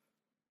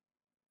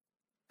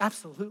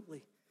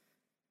 Absolutely.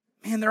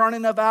 Man, there aren't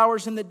enough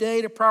hours in the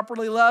day to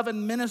properly love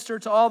and minister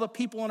to all the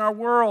people in our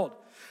world.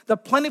 The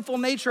plentiful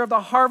nature of the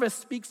harvest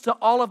speaks to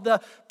all of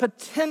the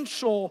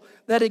potential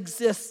that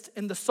exists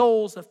in the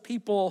souls of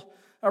people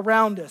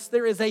around us.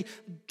 There is a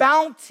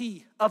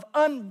bounty of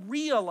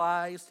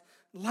unrealized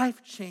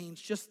life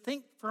change. Just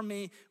think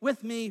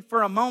with me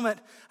for a moment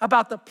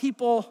about the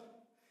people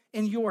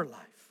in your life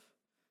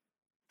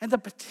and the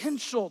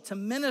potential to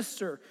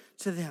minister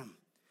to them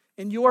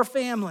in your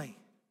family,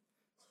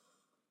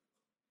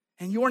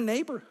 in your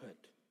neighborhood,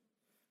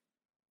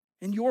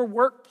 in your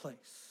workplace,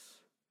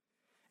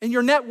 in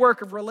your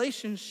network of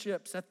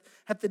relationships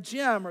at the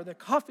gym or the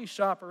coffee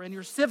shop or in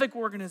your civic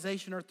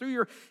organization or through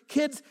your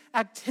kids'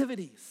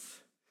 activities.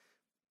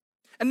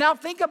 And now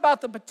think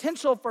about the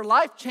potential for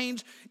life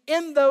change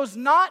in those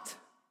not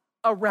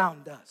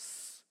around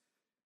us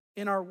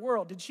in our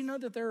world. Did you know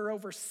that there are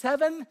over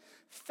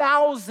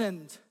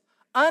 7,000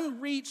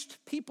 unreached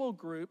people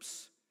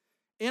groups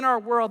in our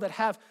world that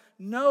have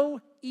no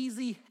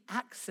easy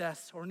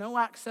access or no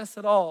access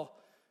at all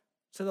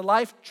to the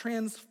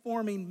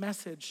life-transforming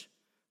message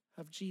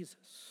of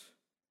Jesus?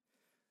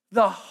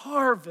 The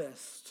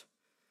harvest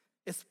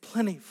is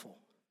plentiful.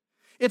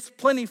 It's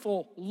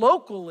plentiful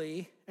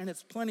locally and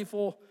it's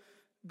plentiful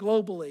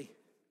globally.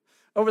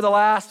 Over the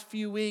last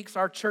few weeks,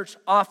 our church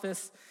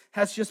office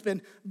has just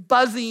been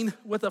buzzing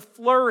with a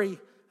flurry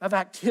of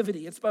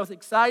activity. It's both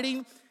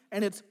exciting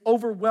and it's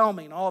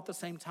overwhelming all at the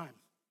same time.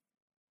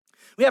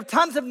 We have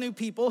tons of new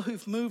people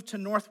who've moved to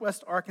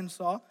Northwest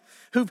Arkansas,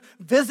 who've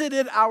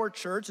visited our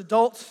church,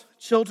 adults,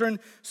 children,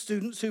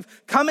 students who've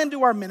come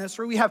into our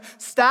ministry. We have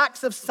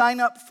stacks of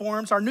sign-up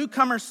forms. Our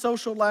newcomer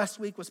social last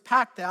week was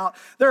packed out.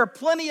 There are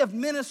plenty of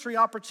ministry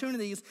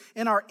opportunities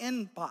in our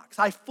inbox.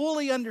 I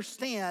fully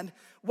understand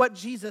what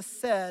Jesus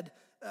said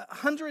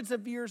hundreds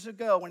of years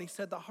ago when he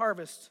said the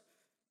harvest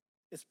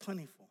is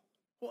plentiful.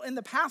 Well, in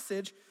the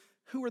passage,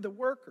 who are the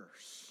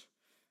workers?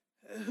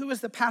 Who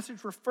is the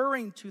passage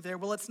referring to there?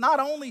 Well, it's not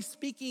only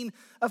speaking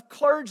of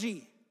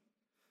clergy,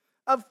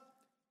 of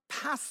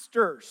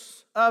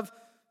pastors, of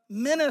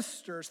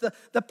ministers,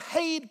 the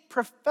paid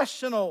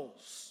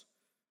professionals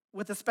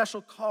with a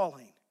special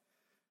calling.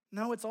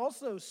 No, it's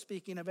also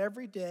speaking of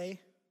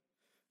everyday,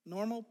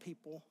 normal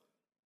people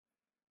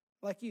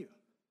like you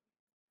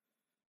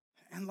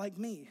and like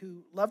me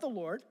who love the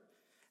Lord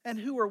and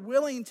who are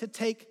willing to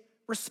take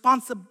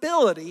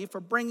responsibility for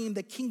bringing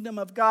the kingdom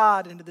of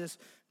God into this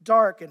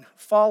dark and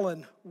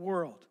fallen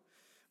world.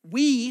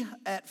 We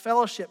at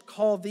Fellowship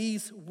call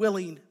these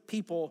willing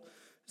people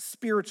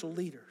spiritual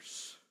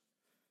leaders.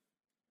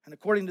 And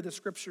according to the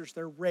scriptures,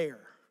 they're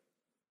rare.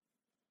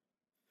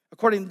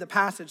 According to the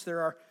passage,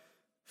 there are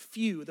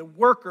few. The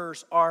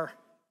workers are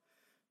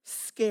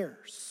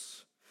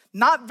scarce.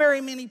 Not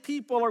very many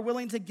people are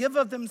willing to give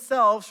of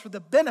themselves for the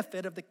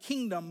benefit of the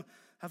kingdom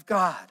of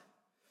God.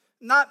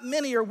 Not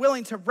many are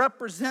willing to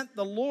represent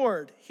the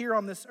Lord here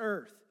on this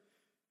earth,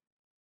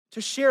 to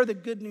share the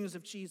good news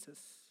of Jesus,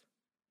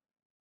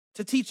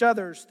 to teach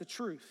others the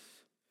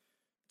truth,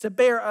 to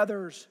bear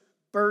others'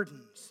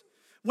 burdens.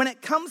 When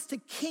it comes to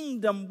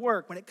kingdom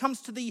work, when it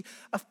comes to the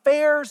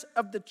affairs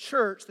of the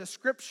church, the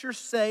scriptures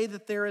say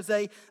that there is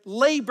a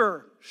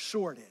labor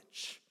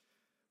shortage.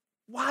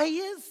 Why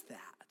is that?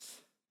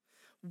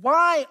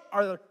 Why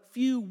are there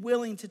few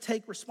willing to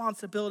take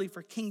responsibility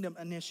for kingdom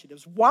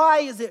initiatives? Why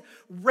is it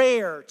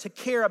rare to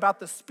care about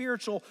the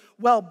spiritual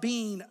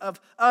well-being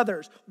of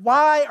others?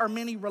 Why are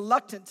many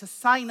reluctant to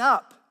sign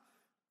up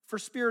for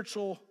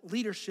spiritual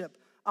leadership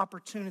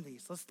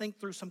opportunities? Let's think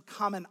through some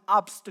common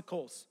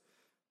obstacles.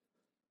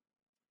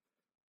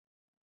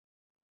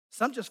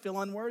 Some just feel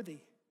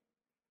unworthy.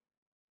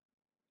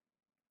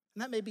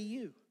 And that may be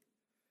you.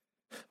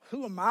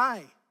 Who am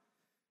I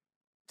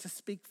to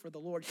speak for the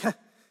Lord?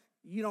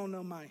 You don't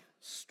know my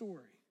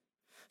story.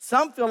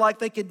 Some feel like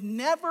they could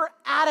never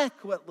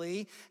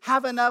adequately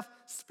have enough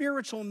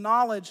spiritual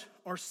knowledge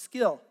or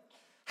skill.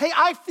 Hey,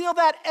 I feel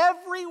that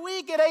every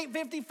week at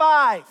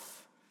 8:55.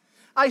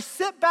 I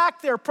sit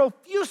back there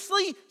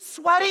profusely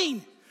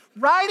sweating,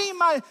 writing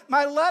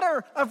my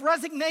letter of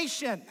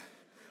resignation.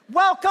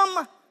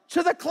 Welcome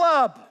to the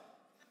club.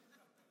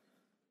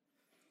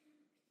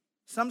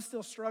 Some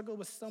still struggle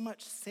with so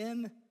much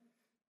sin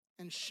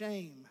and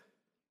shame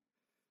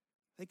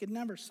they could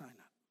never sign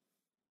up.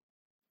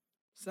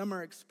 Some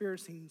are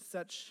experiencing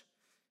such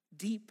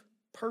deep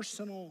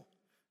personal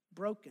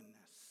brokenness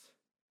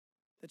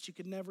that you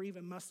could never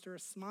even muster a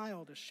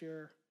smile to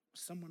share with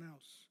someone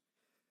else.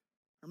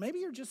 Or maybe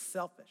you're just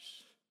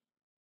selfish.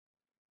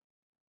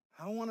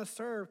 I don't want to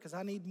serve because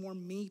I need more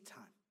me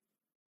time.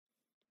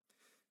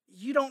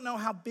 You don't know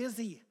how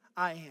busy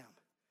I am.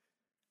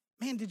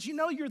 Man, did you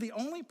know you're the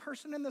only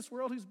person in this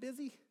world who's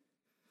busy?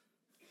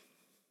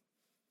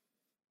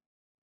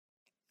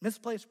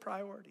 Misplaced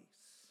priorities.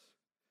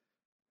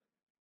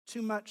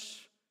 Too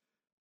much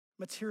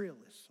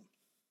materialism.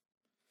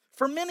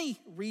 For many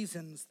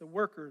reasons, the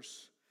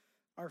workers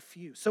are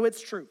few. So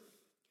it's true.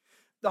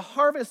 The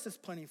harvest is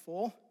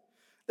plentiful.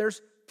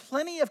 There's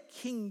plenty of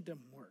kingdom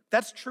work.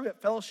 That's true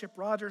at Fellowship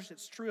Rogers.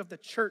 It's true of the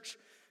church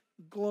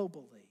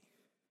globally.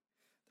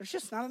 There's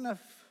just not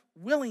enough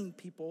willing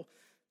people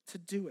to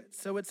do it.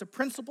 So it's a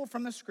principle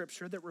from the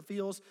scripture that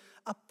reveals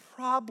a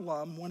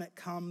problem when it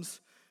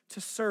comes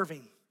to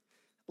serving.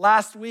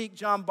 Last week,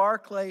 John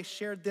Barclay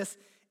shared this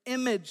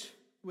image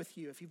with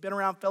you. If you've been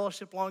around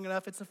Fellowship long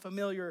enough, it's a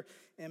familiar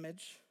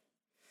image.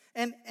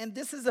 And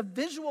this is a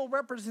visual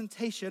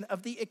representation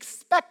of the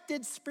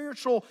expected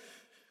spiritual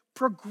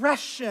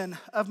progression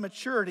of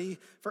maturity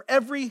for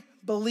every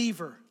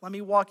believer. Let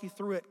me walk you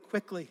through it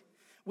quickly.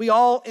 We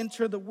all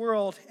enter the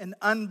world in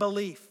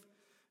unbelief.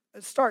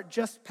 Start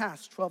just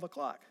past 12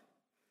 o'clock.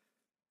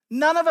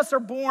 None of us are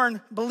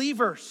born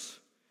believers.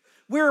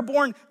 We are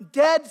born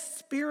dead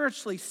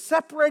spiritually,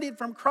 separated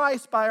from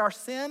Christ by our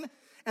sin.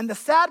 And the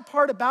sad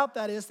part about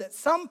that is that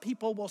some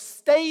people will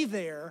stay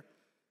there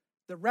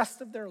the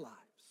rest of their lives.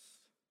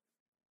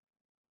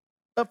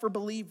 But for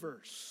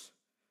believers,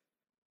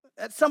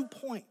 at some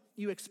point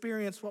you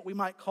experience what we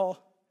might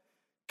call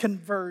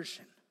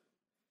conversion.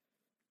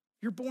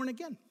 You're born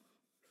again.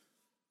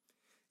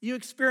 You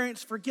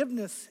experience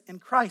forgiveness in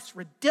Christ,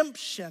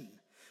 redemption,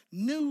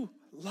 new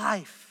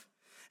life.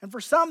 And for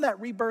some, that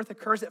rebirth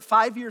occurs at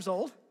 5 years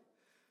old,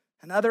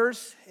 and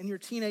others in your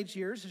teenage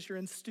years as you're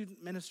in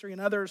student ministry, and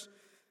others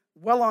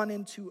well on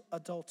into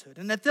adulthood.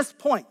 And at this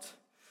point,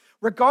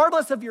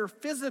 regardless of your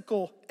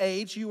physical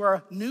age, you are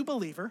a new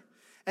believer,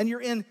 and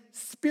you're in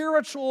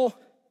spiritual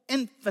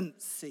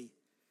infancy.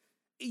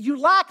 You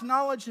lack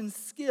knowledge and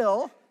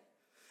skill.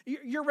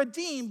 You're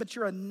redeemed, but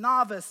you're a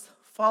novice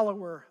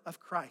follower of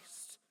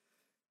Christ,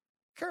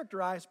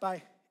 characterized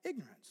by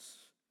ignorance.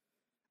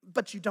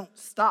 But you don't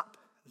stop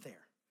there.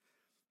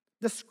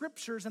 The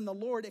scriptures and the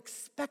Lord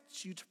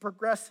expect you to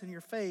progress in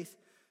your faith,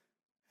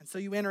 and so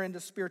you enter into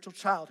spiritual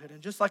childhood.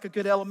 And just like a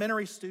good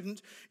elementary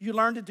student, you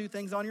learn to do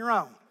things on your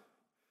own.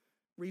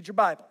 Read your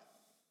Bible.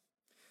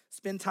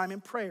 Spend time in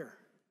prayer.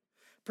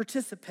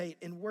 Participate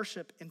in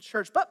worship in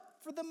church. But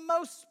for the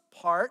most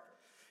part,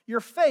 your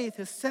faith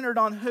is centered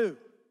on who?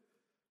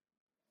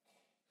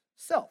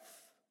 Self.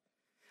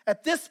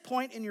 At this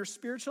point in your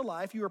spiritual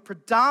life, you are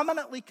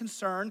predominantly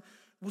concerned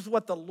with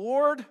what the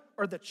Lord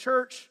or the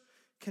church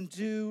can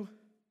do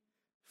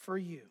for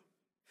you.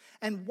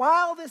 And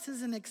while this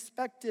is an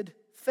expected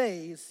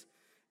phase,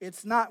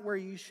 it's not where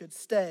you should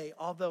stay,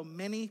 although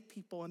many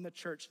people in the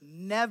church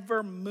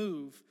never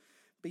move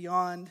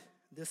beyond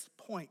this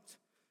point.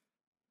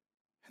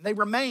 And they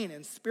remain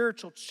in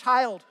spiritual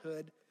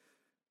childhood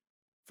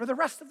for the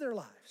rest of their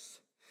lives,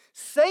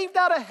 saved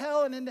out of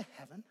hell and into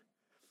heaven,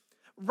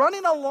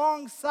 running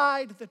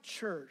alongside the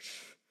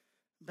church,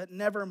 but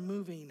never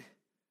moving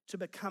to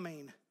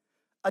becoming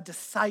a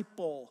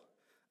disciple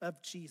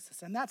of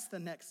Jesus. And that's the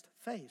next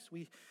phase.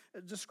 We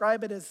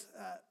describe it as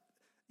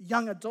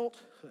young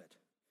adulthood.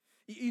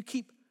 You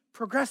keep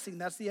progressing.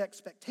 That's the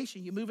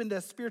expectation. You move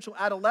into spiritual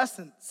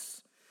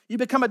adolescence. You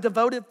become a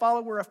devoted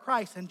follower of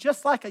Christ. And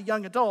just like a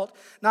young adult,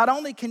 not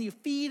only can you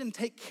feed and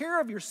take care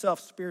of yourself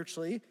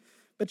spiritually,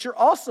 but you're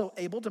also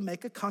able to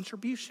make a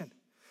contribution.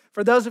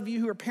 For those of you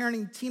who are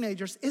parenting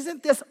teenagers,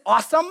 isn't this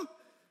awesome?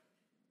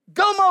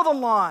 Go mow the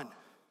lawn.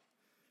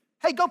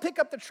 Hey, go pick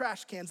up the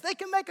trash cans. They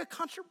can make a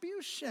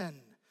contribution.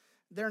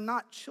 They're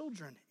not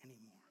children anymore.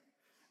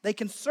 They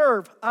can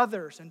serve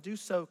others and do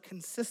so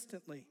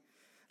consistently.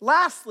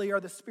 Lastly are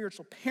the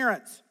spiritual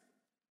parents.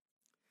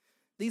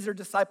 These are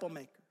disciple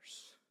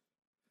makers,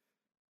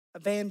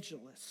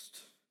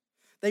 evangelists.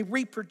 They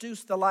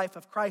reproduce the life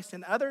of Christ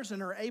in others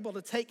and are able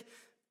to take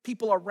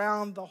people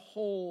around the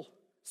whole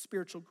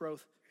spiritual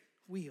growth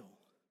wheel.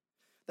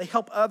 They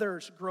help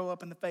others grow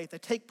up in the faith. They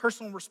take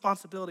personal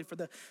responsibility for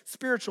the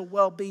spiritual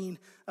well-being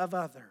of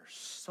others.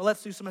 So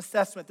let's do some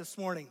assessment this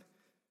morning.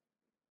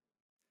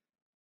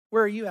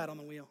 Where are you at on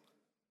the wheel?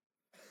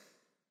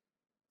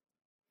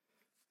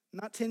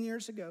 Not 10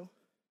 years ago.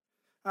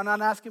 I'm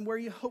not asking where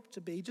you hope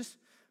to be. Just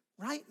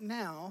right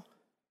now,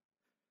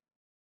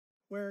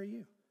 where are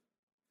you?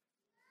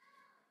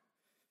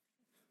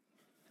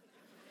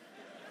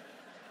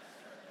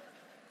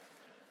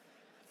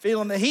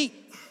 Feeling the heat.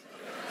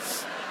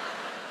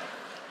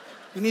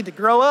 You need to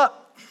grow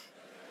up.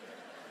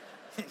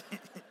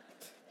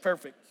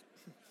 Perfect.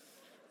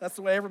 That's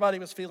the way everybody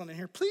was feeling in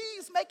here.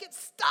 Please make it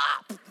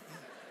stop.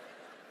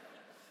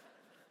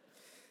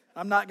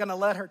 I'm not going to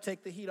let her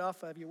take the heat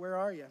off of you. Where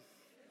are you?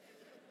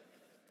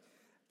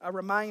 A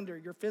reminder,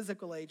 your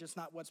physical age is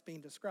not what's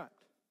being described.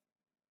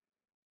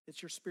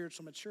 It's your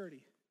spiritual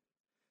maturity.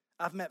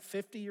 I've met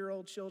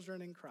 50-year-old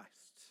children in Christ.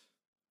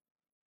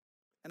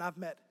 And I've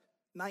met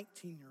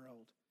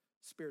 19-year-old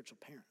spiritual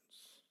parents.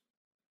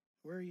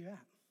 Where are you at?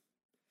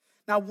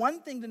 Now,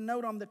 one thing to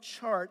note on the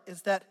chart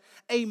is that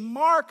a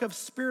mark of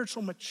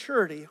spiritual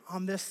maturity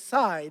on this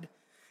side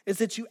is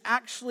that you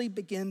actually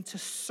begin to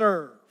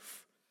serve.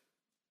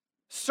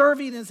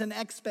 Serving is an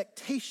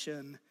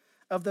expectation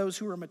of those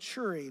who are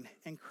maturing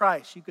in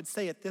Christ. You could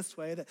say it this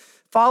way, that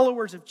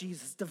followers of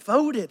Jesus,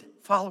 devoted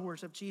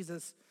followers of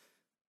Jesus,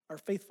 are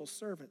faithful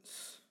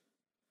servants.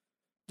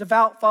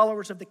 Devout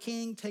followers of the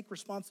King take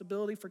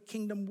responsibility for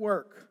kingdom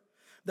work.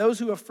 Those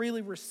who have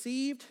freely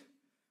received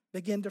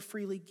begin to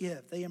freely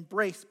give. They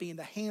embrace being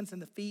the hands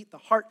and the feet, the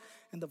heart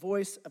and the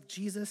voice of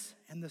Jesus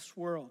in this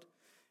world.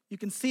 You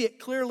can see it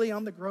clearly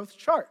on the growth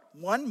chart.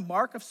 One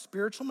mark of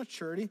spiritual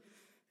maturity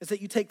is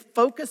that you take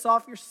focus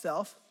off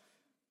yourself,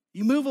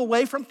 you move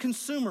away from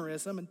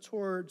consumerism and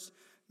towards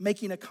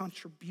making a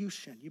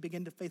contribution. You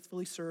begin to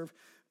faithfully serve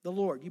the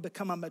Lord. You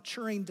become a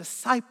maturing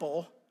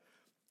disciple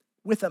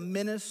with a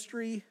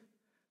ministry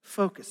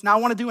focus. Now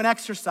I want to do an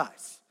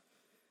exercise.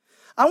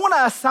 I want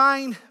to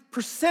assign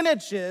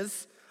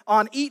percentages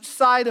on each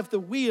side of the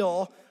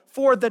wheel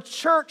for the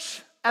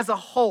church as a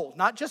whole,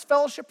 not just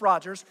Fellowship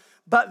Rogers,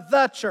 but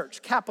the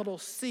church, capital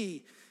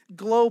C,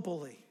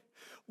 globally.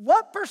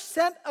 What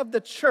percent of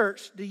the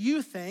church do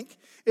you think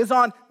is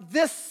on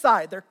this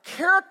side? They're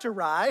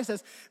characterized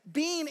as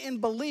being in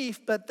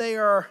belief, but they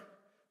are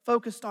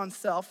focused on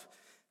self.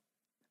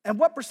 And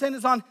what percent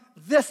is on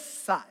this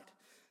side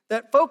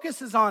that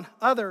focuses on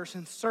others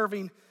and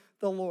serving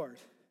the Lord?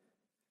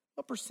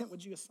 What percent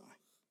would you assign?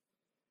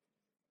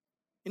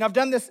 You know, I've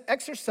done this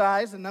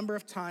exercise a number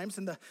of times,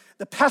 and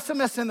the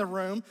pessimists in the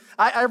room,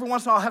 every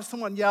once in a while I'll have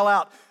someone yell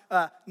out,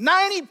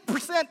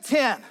 90%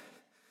 10.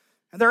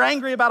 And they're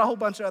angry about a whole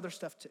bunch of other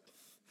stuff too.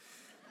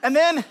 And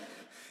then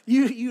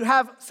you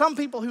have some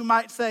people who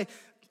might say,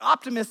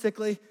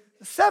 optimistically,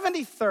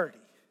 70-30.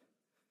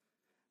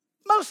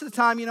 Most of the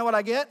time, you know what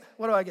I get?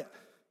 What do I get?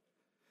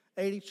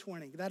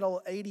 80-20, that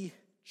old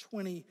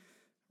 80-20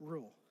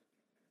 rule.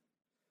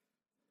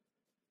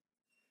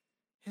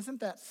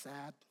 Isn't that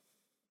sad?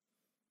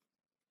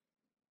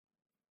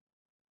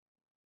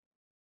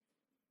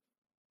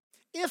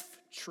 If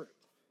true,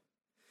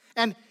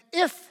 and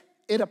if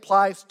it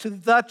applies to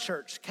the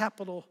church,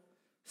 capital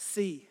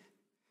C,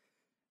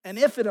 and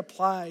if it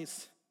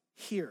applies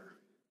here,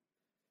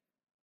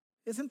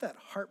 isn't that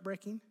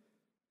heartbreaking?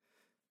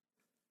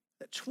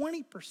 That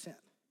 20%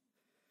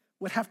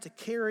 would have to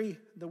carry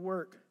the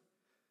work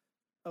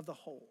of the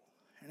whole.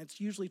 And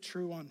it's usually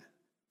true on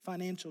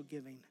financial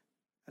giving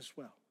as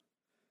well.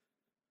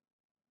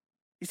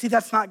 You see,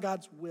 that's not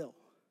God's will.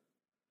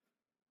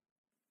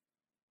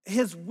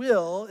 His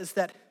will is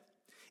that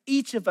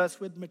each of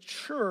us would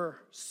mature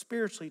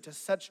spiritually to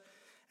such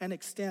an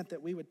extent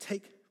that we would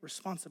take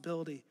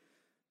responsibility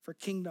for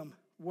kingdom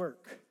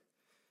work.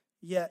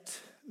 Yet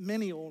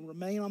many will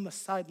remain on the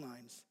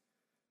sidelines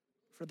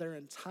for their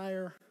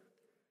entire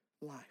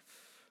life.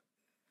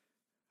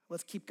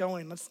 Let's keep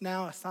going. Let's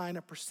now assign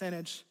a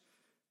percentage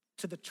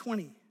to the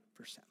 20%.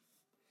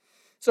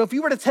 So if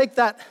you were to take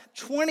that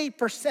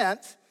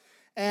 20%,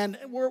 and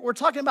we're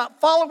talking about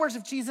followers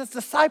of Jesus,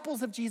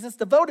 disciples of Jesus,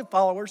 devoted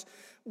followers,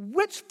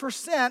 which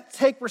percent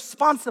take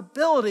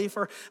responsibility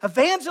for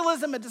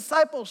evangelism and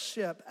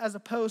discipleship as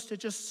opposed to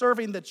just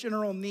serving the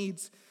general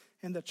needs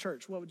in the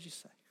church? What would you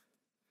say?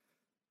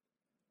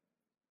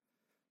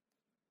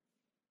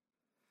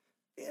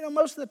 You know,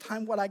 most of the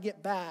time what I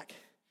get back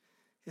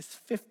is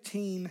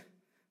 15-5.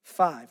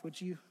 Would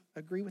you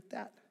agree with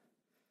that?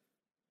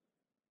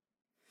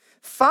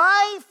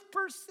 5%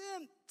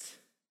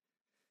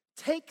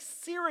 take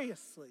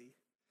seriously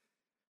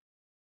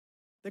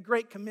the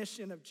Great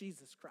Commission of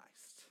Jesus Christ.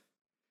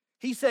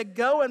 He said,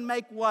 go and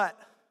make what?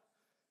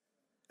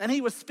 And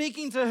he was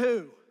speaking to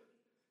who?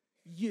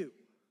 You,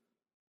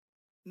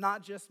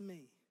 not just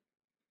me.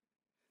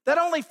 That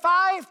only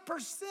 5%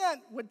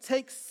 would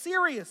take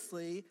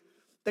seriously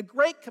the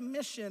Great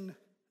Commission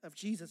of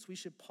Jesus. We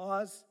should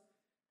pause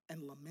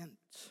and lament.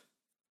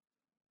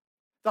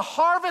 The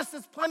harvest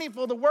is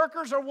plentiful. The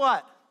workers are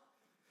what?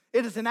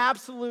 It is an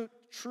absolute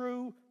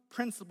true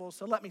principle.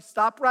 So let me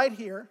stop right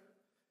here.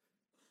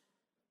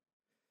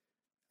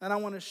 And I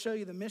want to show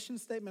you the mission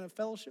statement of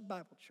Fellowship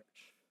Bible Church.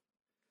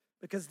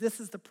 Because this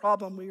is the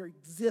problem we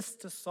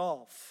exist to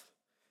solve.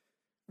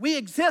 We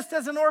exist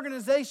as an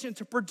organization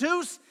to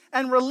produce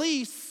and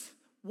release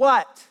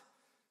what?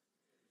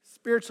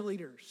 Spiritual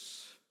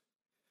leaders.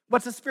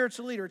 What's a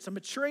spiritual leader? It's a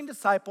maturing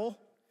disciple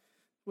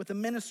with a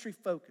ministry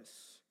focus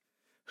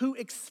who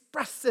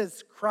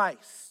expresses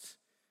Christ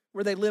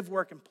where they live,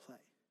 work, and play.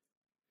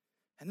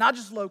 And not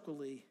just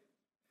locally,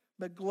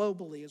 but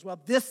globally as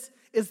well. This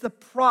is the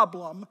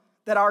problem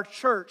that our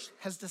church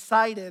has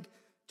decided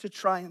to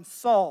try and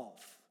solve.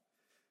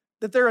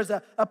 That there is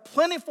a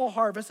plentiful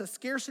harvest, a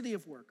scarcity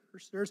of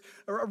workers. There's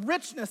a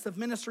richness of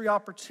ministry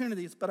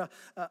opportunities, but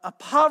a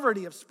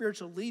poverty of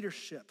spiritual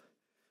leadership.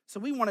 So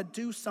we want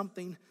to do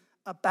something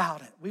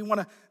about it. We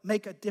want to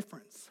make a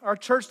difference. Our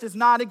church does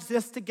not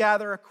exist to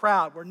gather a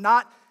crowd. We're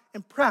not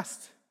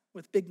impressed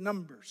with big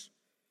numbers.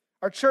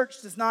 Our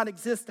church does not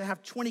exist to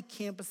have 20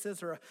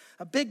 campuses or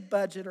a big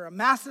budget or a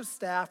massive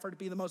staff or to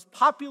be the most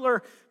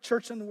popular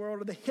church in the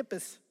world or the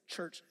hippest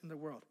church in the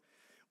world.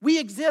 We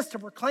exist to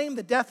proclaim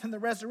the death and the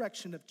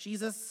resurrection of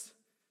Jesus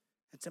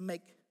and to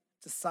make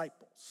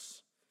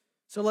disciples.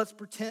 So let's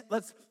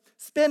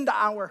spend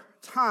our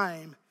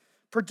time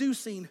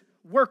producing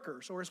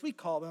workers, or as we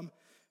call them,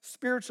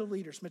 spiritual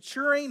leaders,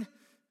 maturing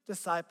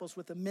disciples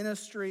with a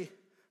ministry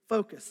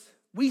focus.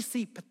 We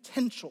see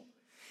potential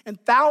and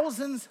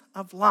thousands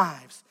of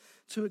lives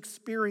to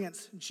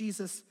experience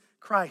Jesus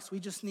Christ. We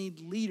just need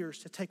leaders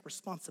to take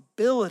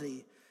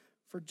responsibility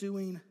for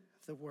doing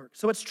the work.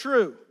 So it's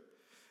true,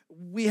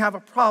 we have a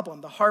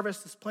problem. The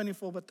harvest is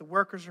plentiful, but the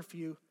workers are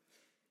few.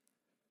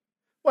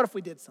 What if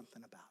we did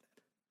something about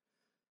it?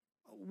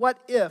 What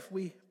if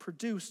we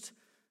produced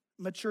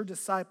mature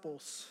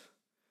disciples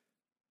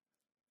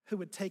who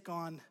would take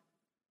on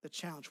the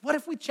challenge? What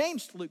if we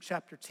changed Luke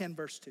chapter 10,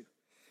 verse 2?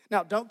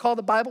 Now, don't call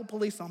the Bible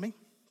police on me.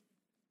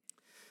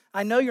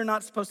 I know you're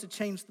not supposed to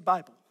change the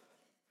Bible.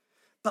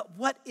 But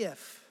what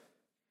if,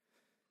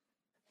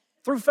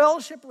 through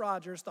Fellowship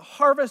Rogers, the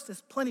harvest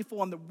is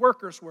plentiful and the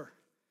workers were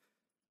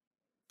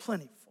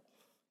plentiful?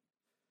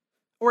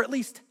 Or at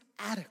least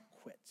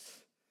adequate.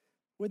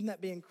 Wouldn't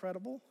that be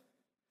incredible?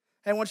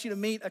 I want you to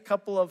meet a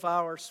couple of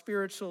our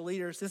spiritual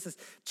leaders. This is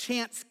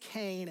Chance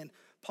Kane and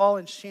Paul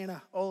and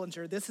Shanna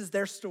Ollinger. This is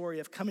their story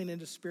of coming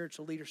into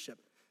spiritual leadership.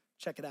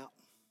 Check it out.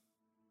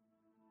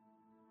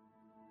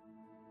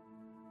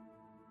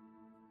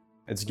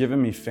 It's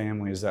given me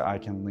families that I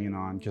can lean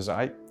on because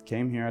I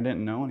came here, I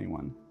didn't know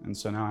anyone. And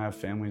so now I have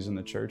families in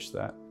the church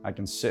that I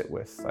can sit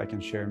with, I can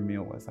share a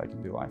meal with, I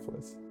can do life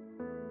with.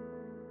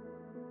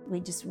 We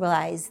just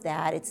realized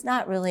that it's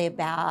not really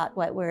about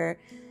what we're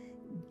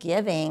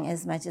giving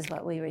as much as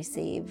what we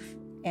receive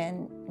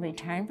in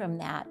return from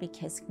that,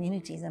 because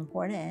community is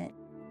important.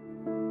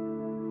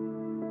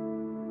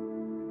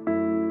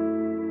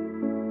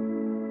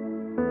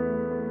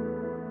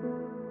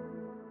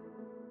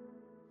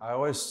 I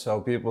always tell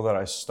people that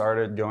I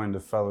started going to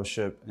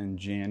fellowship in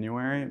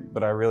January,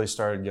 but I really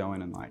started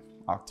going in like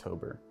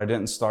October. I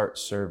didn't start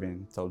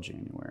serving till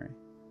January.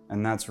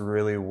 And that's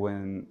really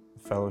when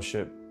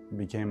fellowship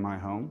became my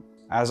home.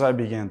 As I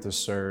began to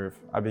serve,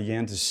 I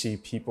began to see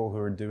people who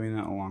were doing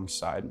it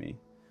alongside me.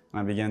 And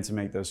I began to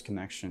make those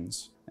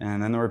connections.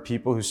 And then there were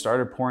people who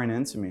started pouring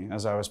into me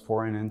as I was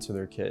pouring into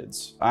their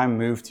kids. I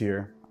moved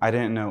here, I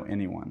didn't know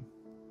anyone.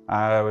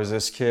 I was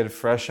this kid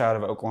fresh out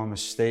of Oklahoma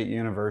State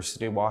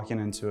University walking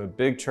into a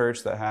big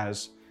church that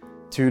has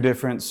 2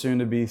 different, soon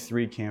to be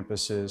 3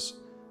 campuses,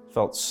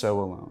 felt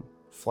so alone.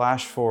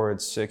 Flash forward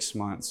 6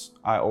 months,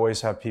 I always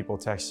have people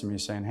texting me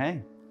saying,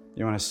 hey,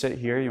 you wanna sit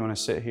here, you wanna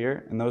sit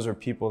here? And those are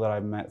people that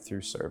I've met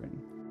through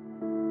serving.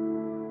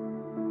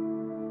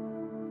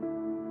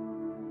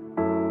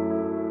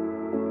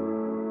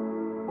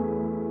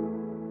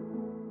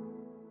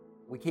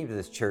 We came to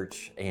this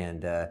church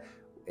and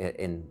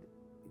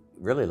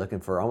really looking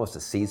for almost a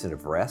season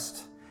of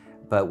rest,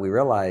 but we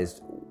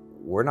realized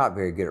we're not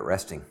very good at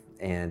resting,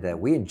 and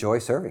we enjoy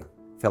serving.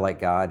 I feel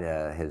like God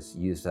has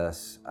used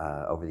us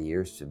over the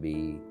years to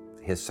be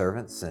His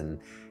servants, and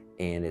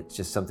it's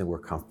just something we're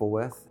comfortable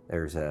with.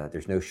 There's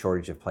no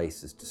shortage of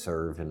places to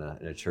serve in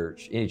a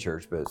church, any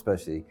church, but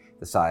especially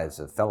the size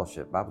of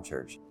Fellowship Bible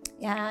Church.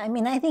 Yeah, I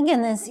mean, I think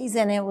in this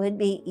season it would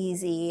be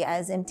easy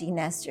as empty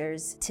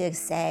nesters to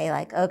say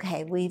like,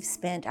 okay, we've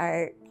spent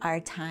our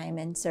time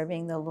in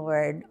serving the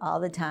Lord all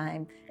the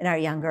time in our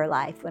younger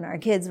life when our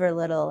kids were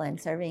little,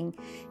 and serving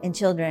in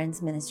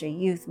children's ministry,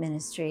 youth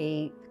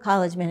ministry,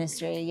 college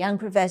ministry, young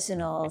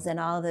professionals, and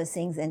all of those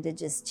things, and to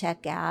just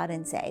check out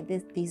and say,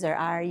 these are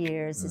our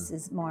years, this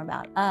is more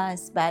about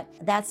us. But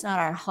that's not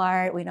our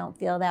heart. We don't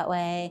feel that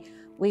way.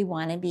 We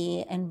want to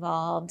be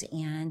involved,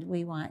 and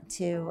we want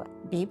to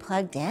be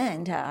plugged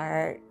in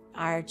to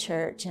our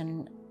church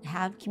and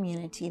have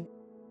community.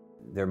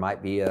 There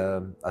might be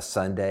a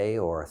Sunday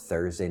or a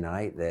Thursday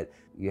night that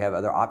you have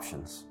other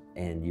options,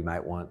 and you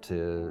might want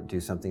to do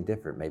something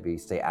different. Maybe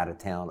stay out of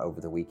town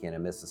over the weekend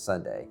and miss a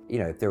Sunday. You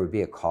know, if there would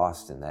be a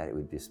cost in that, it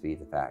would just be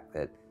the fact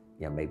that,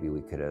 you know, maybe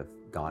we could have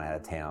gone out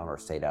of town or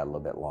stayed out a little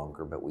bit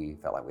longer, but we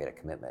felt like we had a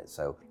commitment.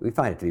 So we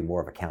find it to be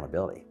more of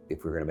accountability.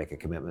 If we're going to make a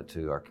commitment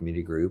to our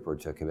community group or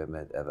to a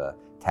commitment of a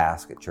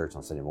task at church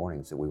on Sunday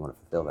mornings, that we want to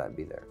fulfill that and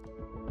be there.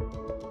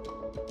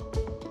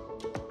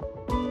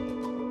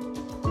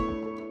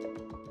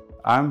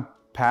 I'm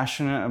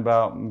passionate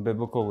about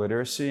biblical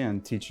literacy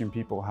and teaching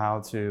people how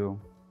to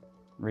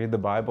read the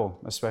Bible,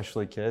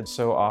 especially kids.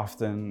 So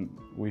often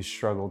we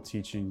struggle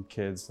teaching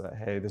kids that,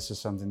 hey, this is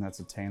something that's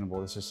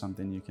attainable, this is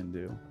something you can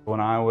do. When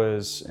I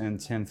was in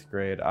 10th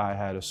grade, I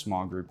had a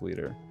small group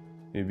leader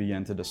who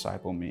began to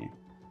disciple me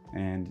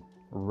and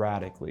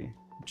radically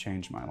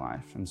changed my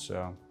life. And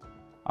so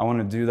I want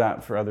to do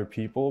that for other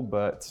people,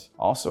 but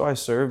also I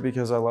serve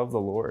because I love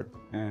the Lord.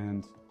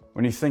 And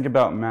when you think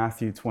about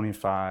Matthew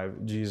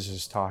 25, Jesus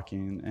is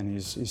talking and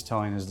he's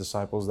telling his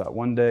disciples that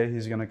one day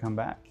he's going to come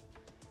back.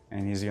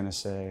 And he's gonna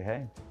say,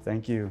 hey,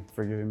 thank you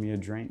for giving me a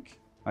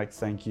drink. Like,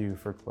 thank you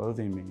for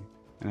clothing me.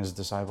 And his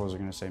disciples are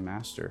going to say,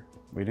 Master,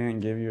 we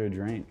didn't give you a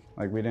drink,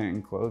 like we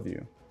didn't clothe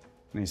you.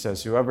 And he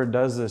says, whoever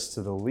does this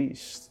to the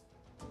least,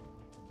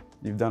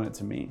 you've done it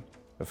to me.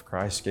 If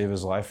Christ gave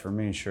his life for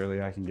me,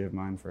 surely I can give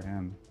mine for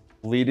him.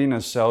 Leading a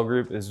cell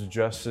group is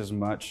just as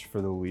much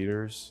for the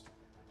leaders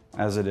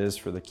as it is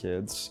for the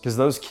kids, because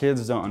those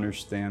kids don't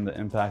understand the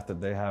impact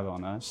that they have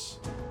on us.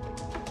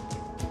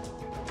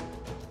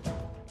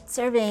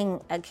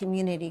 Serving a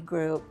community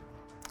group,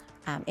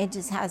 it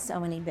just has so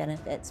many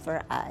benefits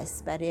for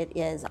us, but it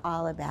is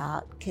all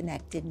about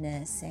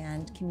connectedness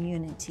and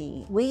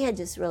community. We had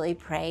just really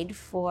prayed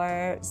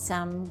for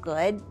some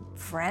good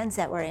friends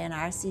that were in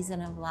our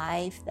season of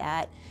life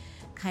that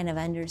kind of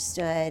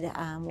understood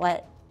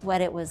what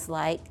it was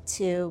like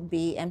to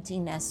be empty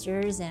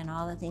nesters and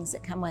all the things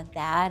that come with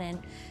that. And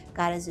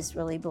God has just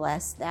really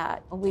blessed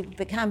that. We've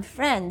become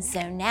friends,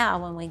 so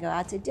now when we go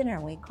out to dinner,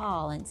 we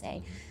call and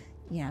say,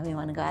 you know, we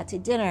want to go out to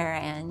dinner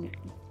and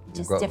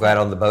just go out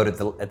on the boat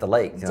at the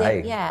lake. You know,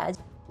 hey, yeah.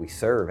 We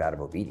serve out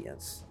of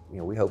obedience. You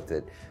know, we hope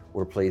that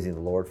we're pleasing the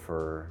Lord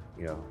for,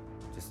 you know,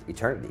 just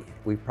eternity.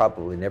 We've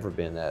probably never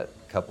been that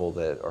couple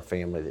that or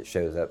family that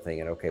shows up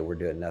thinking, okay, we're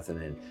doing nothing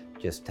and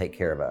just take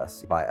care of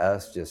us. By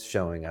us just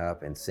showing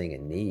up and seeing a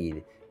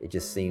need, it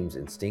just seems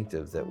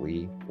instinctive that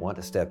we want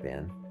to step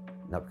in,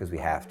 not because we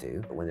have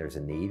to, but when there's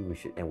a need, we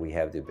should, and we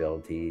have the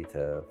ability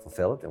to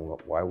fulfill it, then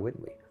why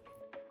wouldn't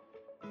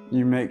we?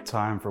 You make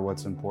time for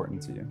what's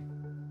important to you.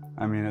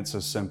 I mean, it's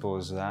as simple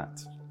as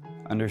that.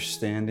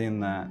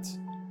 Understanding that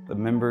the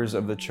members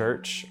of the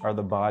church are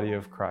the body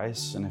of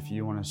Christ, and if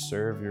you want to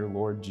serve your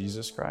Lord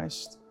Jesus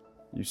Christ,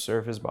 you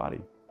serve his body.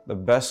 The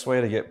best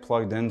way to get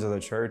plugged into the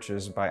church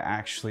is by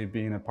actually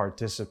being a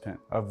participant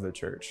of the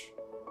church.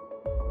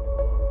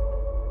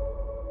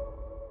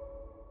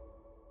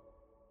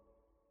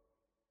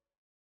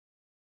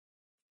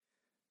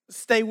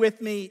 Stay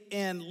with me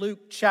in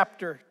Luke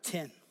chapter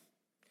 10.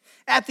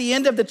 At the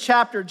end of the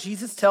chapter,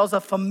 Jesus tells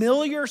a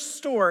familiar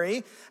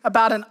story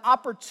about an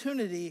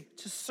opportunity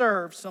to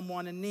serve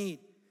someone in need.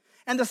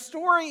 And the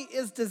story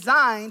is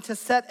designed to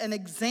set an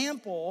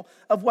example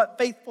of what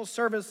faithful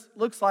service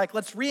looks like.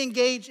 Let's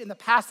re-engage in the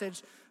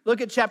passage.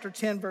 Look at chapter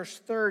 10, verse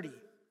 30.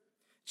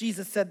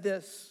 Jesus said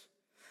this,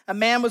 "A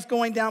man was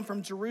going down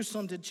from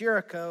Jerusalem to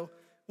Jericho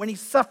when he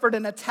suffered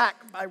an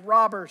attack by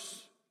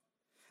robbers.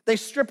 They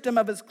stripped him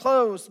of his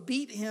clothes,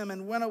 beat him,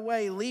 and went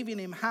away, leaving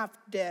him half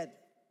dead.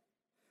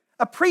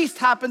 A priest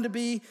happened to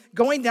be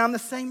going down the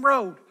same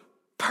road.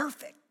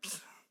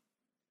 Perfect.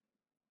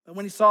 But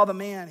when he saw the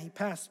man, he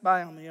passed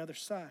by on the other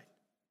side.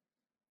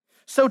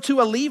 So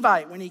too a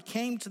Levite, when he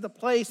came to the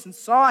place and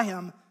saw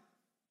him,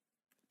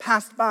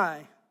 passed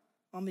by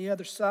on the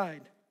other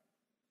side.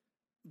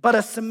 But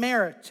a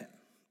Samaritan,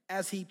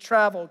 as he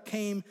traveled,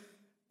 came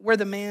where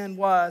the man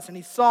was, and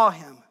he saw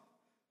him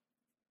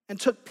and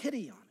took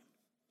pity on him.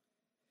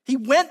 He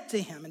went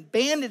to him and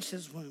bandaged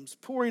his wounds,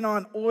 pouring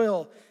on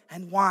oil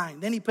and wine.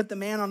 Then he put the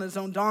man on his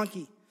own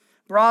donkey,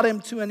 brought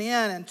him to an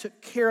inn, and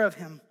took care of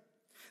him.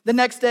 The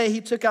next day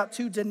he took out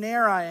 2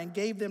 denarii and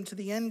gave them to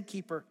the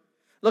innkeeper.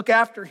 Look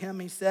after him,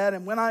 he said,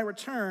 and when I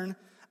return,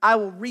 I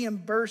will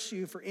reimburse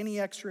you for any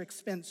extra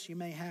expense you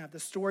may have." The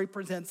story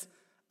presents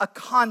a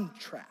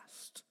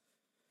contrast.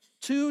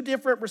 2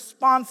 different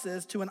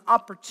responses to an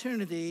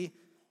opportunity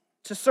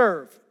to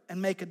serve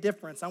and make a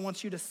difference. I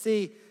want you to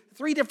see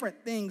 3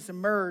 different things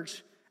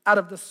emerge out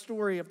of the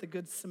story of the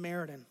Good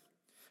Samaritan.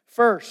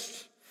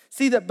 First,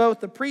 see that both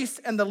the priest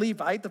and the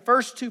Levite, the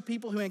first 2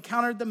 people who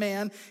encountered the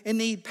man in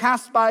need,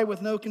 passed by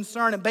with no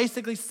concern and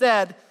basically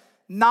said,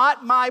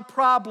 "Not my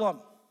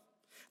problem."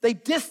 They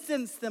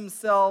distanced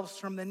themselves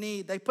from the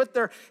need. They put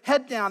their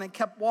head down and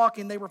kept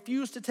walking. They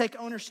refused to take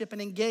ownership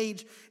and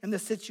engage in the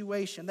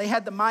situation. They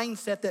had the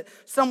mindset that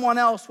someone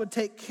else would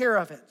take care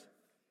of it.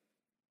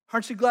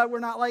 Aren't you glad we're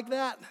not like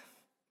that?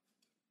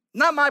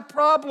 Not my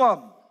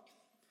problem.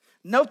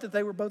 Note that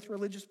they were both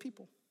religious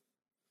people.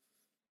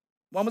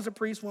 One was a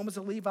priest, one was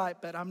a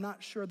Levite, but I'm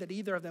not sure that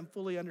either of them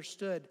fully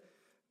understood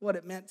what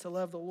it meant to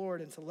love the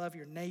Lord and to love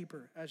your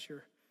neighbor as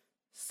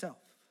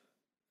yourself.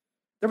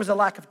 There was a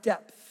lack of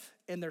depth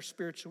in their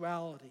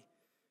spirituality.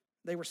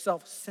 They were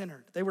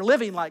self-centered. They were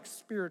living like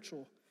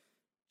spiritual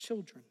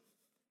children.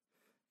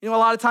 You know, a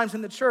lot of times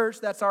in the church,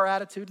 that's our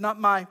attitude, not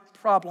my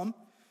problem.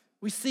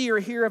 We see or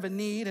hear of a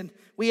need, and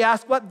we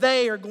ask what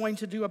they are going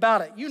to do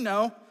about it. You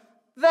know,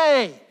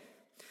 they.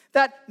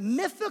 That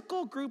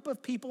mythical group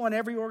of people in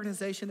every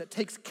organization that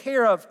takes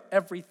care of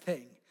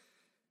everything.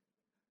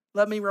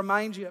 Let me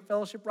remind you, at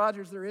Fellowship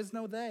Rogers, there is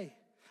no they.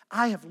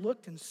 I have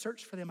looked and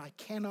searched for them. I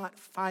cannot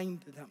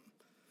find them.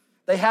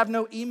 They have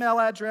no email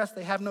address.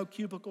 They have no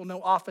cubicle,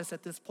 no office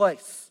at this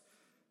place.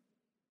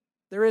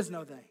 There is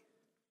no they.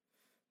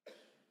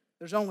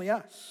 There's only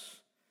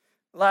us.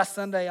 Last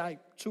Sunday, I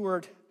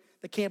toured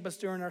the campus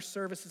during our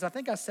services. I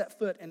think I set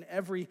foot in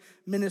every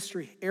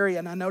ministry area,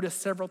 and I noticed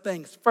several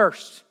things.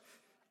 First,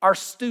 our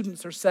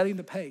students are setting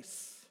the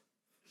pace.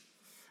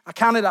 I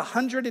counted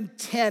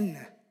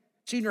 110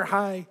 junior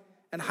high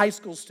and high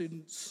school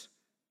students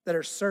that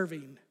are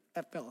serving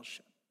at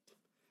Fellowship.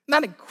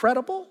 Isn't that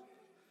incredible?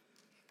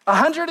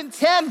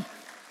 110.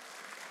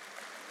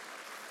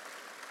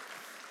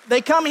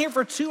 They come here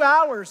for 2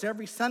 hours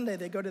every Sunday.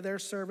 They go to their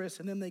service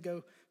and then they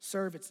go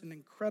serve. It's an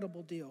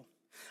incredible deal.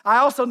 I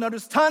also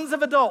noticed tons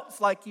of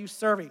adults like you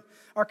serving.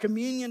 Our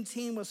communion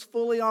team was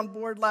fully on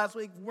board last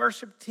week.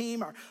 Worship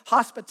team, our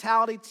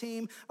hospitality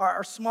team,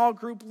 our small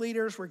group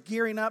leaders were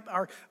gearing up.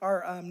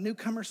 Our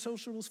newcomer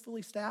social was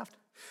fully staffed.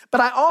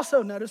 But I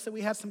also noticed that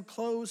we had some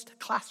closed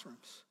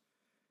classrooms.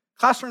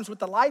 Classrooms with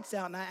the lights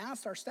out, and I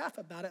asked our staff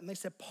about it, and they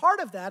said part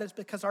of that is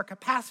because our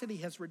capacity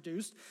has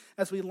reduced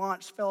as we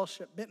launched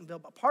Fellowship Bentonville,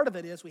 but part of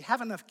it is we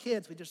have enough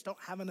kids, we just don't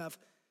have enough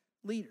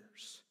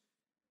leaders.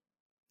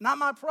 Not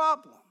my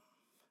problem.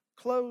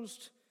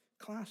 Closed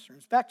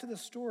classrooms. Back to the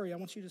story, I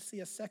want you to see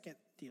a second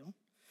deal,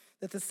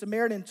 that the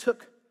Samaritan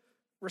took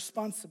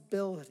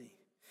responsibility.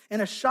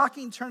 In a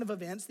shocking turn of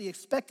events, the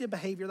expected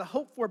behavior, the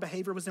hoped-for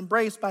behavior was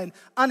embraced by an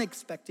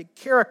unexpected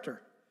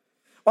character.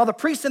 While the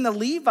priest and the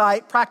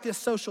Levite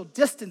practiced social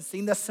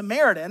distancing, the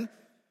Samaritan,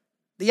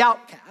 the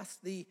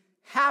outcast, the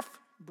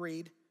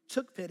half-breed,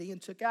 took pity and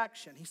took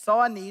action. He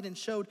saw a need and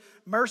showed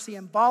mercy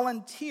and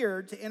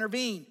volunteered to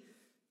intervene.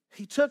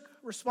 He took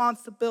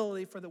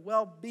responsibility for the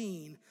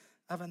well-being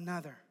of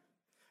another.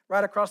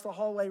 Right across the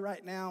hallway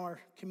right now,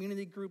 our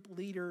community group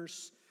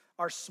leaders,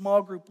 our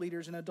small group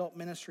leaders in adult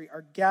ministry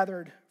are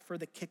gathered for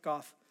the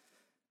kickoff.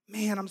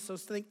 Man, I'm so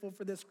thankful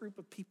for this group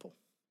of people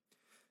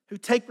who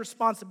take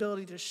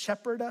responsibility to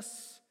shepherd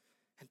us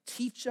and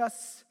teach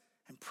us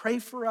and pray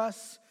for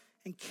us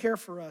and care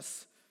for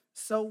us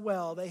so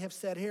well. They have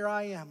said, "Here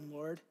I am,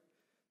 Lord,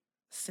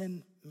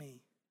 send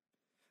me."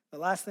 The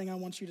last thing I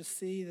want you to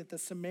see, that the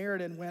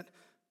Samaritan went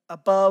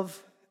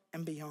above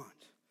and beyond.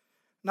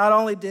 Not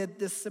only did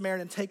this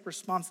Samaritan take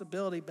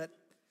responsibility, but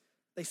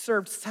they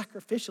served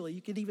sacrificially.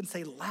 You could even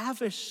say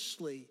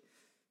lavishly,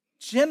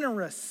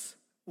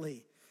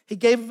 generously. He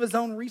gave of his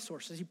own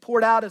resources. He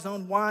poured out his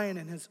own wine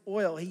and his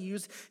oil. He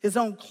used his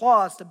own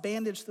cloths to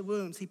bandage the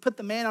wounds. He put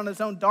the man on his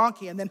own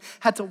donkey and then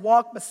had to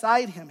walk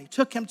beside him. He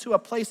took him to a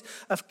place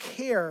of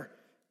care,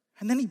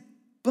 and then he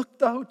booked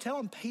the hotel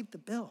and paid the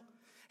bill.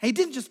 And he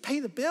didn't just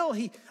pay the bill.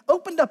 He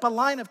opened up a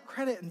line of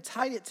credit and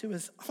tied it to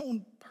his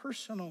own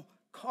personal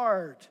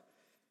card.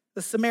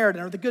 The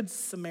Samaritan, or the Good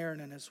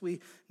Samaritan, as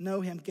we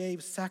know him, gave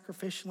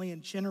sacrificially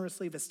and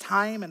generously of his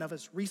time and of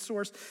his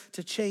resource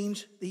to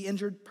change the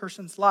injured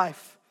person's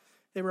life.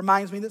 It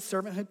reminds me that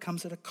servanthood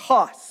comes at a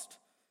cost.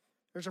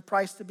 There's a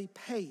price to be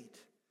paid.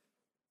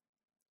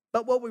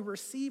 But what we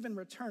receive in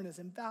return is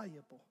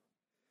invaluable.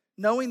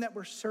 Knowing that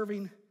we're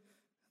serving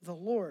the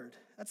Lord,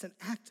 that's an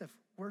act of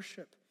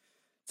worship.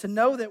 To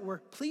know that we're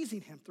pleasing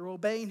him through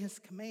obeying his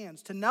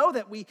commands. To know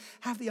that we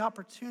have the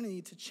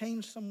opportunity to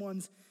change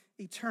someone's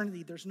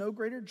eternity. There's no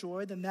greater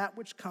joy than that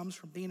which comes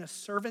from being a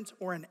servant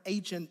or an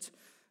agent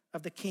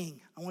of the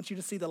King. I want you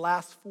to see the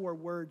last 4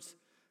 words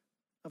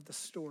of the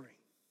story.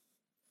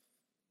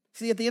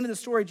 See, at the end of the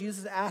story,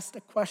 Jesus asked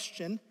a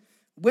question.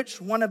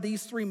 Which one of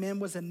these 3 men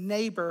was a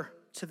neighbor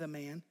to the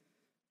man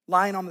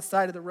lying on the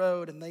side of the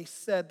road? And they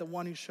said, the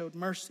one who showed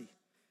mercy.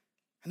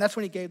 And that's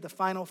when he gave the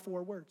final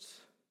 4 words.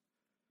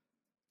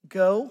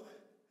 Go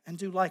and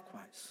do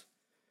likewise.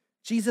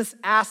 Jesus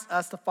asked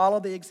us to follow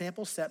the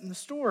example set in the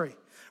story.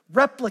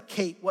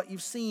 Replicate what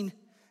you've seen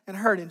and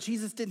heard. And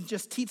Jesus didn't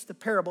just teach the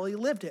parable, he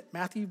lived it.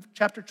 Matthew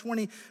chapter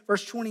 20,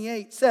 verse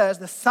 28 says,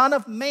 the Son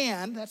of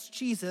Man, that's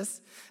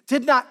Jesus,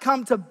 did not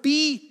come to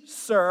be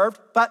served,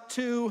 but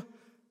to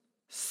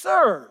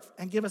serve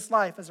and give his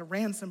life as a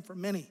ransom for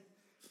many.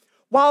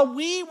 While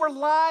we were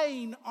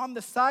lying on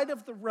the side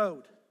of the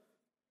road,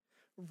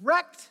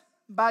 wrecked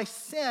by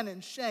sin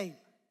and shame,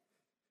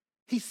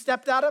 he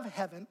stepped out of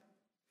heaven.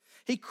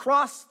 He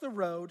crossed the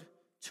road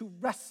to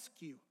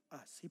rescue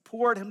us. He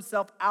poured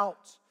himself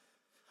out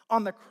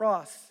on the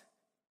cross,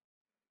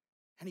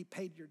 and he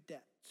paid your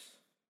debt.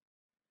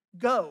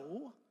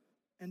 Go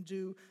and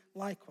do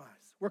likewise.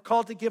 We're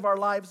called to give our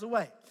lives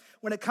away.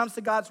 When it comes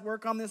to God's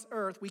work on this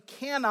earth, we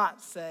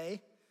cannot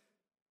say,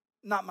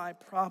 not my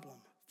problem.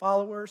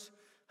 Followers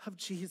of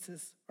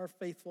Jesus are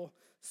faithful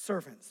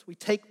servants. We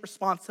take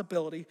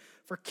responsibility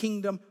for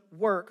kingdom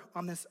work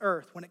on this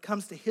earth. When it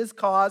comes to his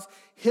cause,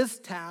 his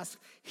task,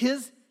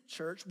 his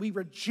church, we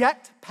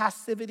reject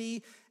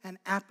passivity and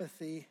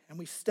apathy, and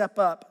we step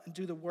up and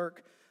do the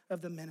work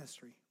of the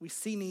ministry. We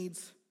see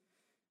needs,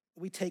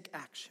 we take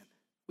action.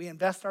 We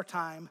invest our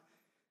time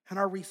and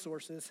our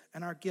resources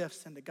and our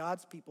gifts into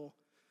God's people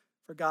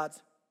for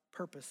God's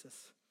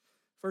purposes.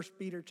 1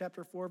 Peter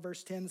chapter 4,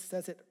 verse 10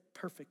 says it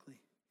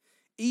perfectly.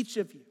 Each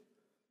of you,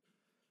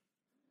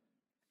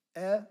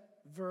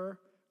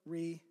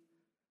 every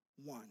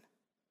one,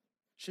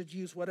 should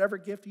use whatever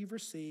gift you've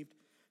received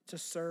to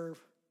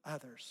serve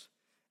others.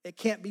 It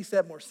can't be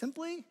said more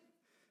simply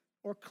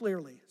or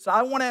clearly. So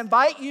I want to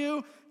invite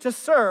you to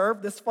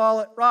serve this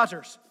fall at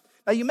Rogers.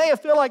 Now, you may have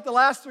felt like the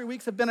last 3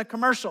 weeks have been a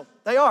commercial.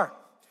 They are.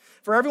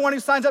 For everyone who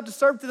signs up to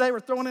serve today,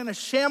 we're throwing in a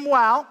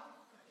ShamWow.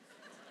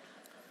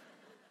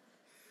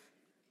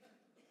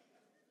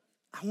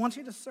 I want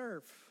you to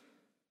serve.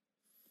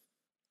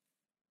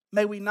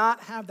 May we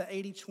not have the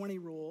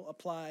 80-20 rule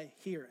apply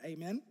here.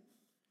 Amen?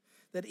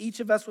 That each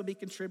of us would be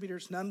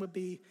contributors, none would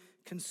be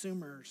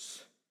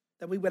consumers.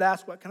 That we would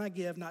ask, what can I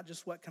give, not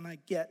just what can I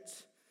get?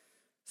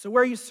 So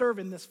where are you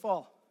serving this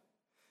fall?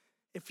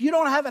 If you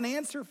don't have an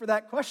answer for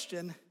that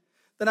question,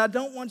 then I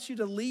don't want you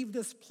to leave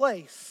this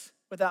place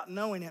without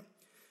knowing it.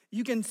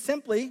 You can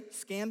simply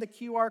scan the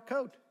QR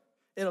code.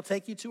 It'll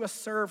take you to a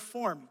serve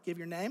form. Give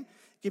your name,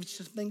 give you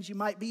some things you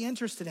might be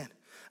interested in.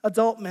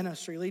 Adult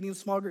ministry, leading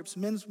small groups,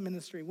 men's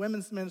ministry,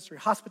 women's ministry,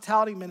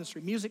 hospitality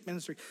ministry, music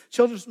ministry,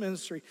 children's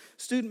ministry,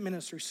 student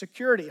ministry,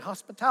 security,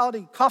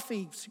 hospitality,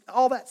 coffee,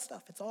 all that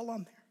stuff. It's all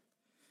on there.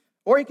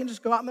 Or you can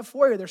just go out in the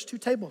foyer. There's 2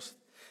 tables.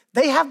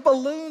 They have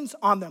balloons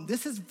on them.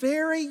 This is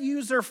very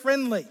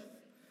user-friendly.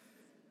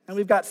 And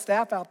we've got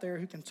staff out there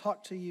who can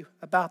talk to you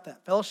about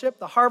that. Fellowship,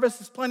 the harvest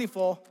is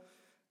plentiful.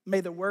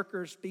 May the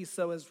workers be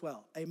so as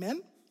well.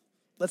 Amen?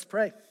 Let's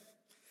pray.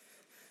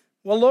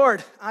 Well,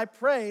 Lord, I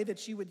pray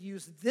that you would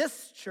use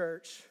this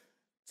church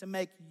to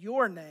make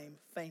your name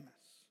famous.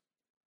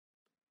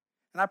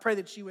 And I pray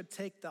that you would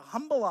take the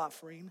humble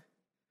offering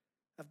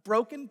of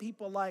broken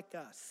people like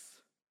us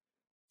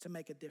to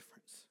make a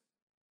difference.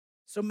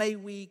 So may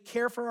we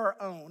care for our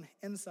own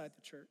inside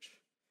the church,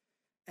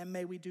 and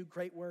may we do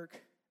great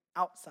work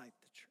outside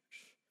the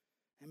church.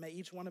 And may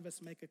each one of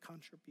us make a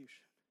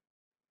contribution.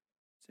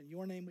 It's in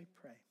your name we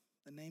pray,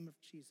 the name of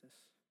Jesus.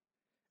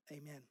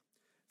 Amen.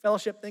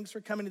 Fellowship, thanks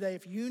for coming today.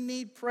 If you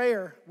need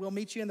prayer, we'll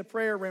meet you in the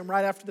prayer room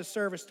right after the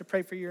service to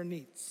pray for your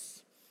needs.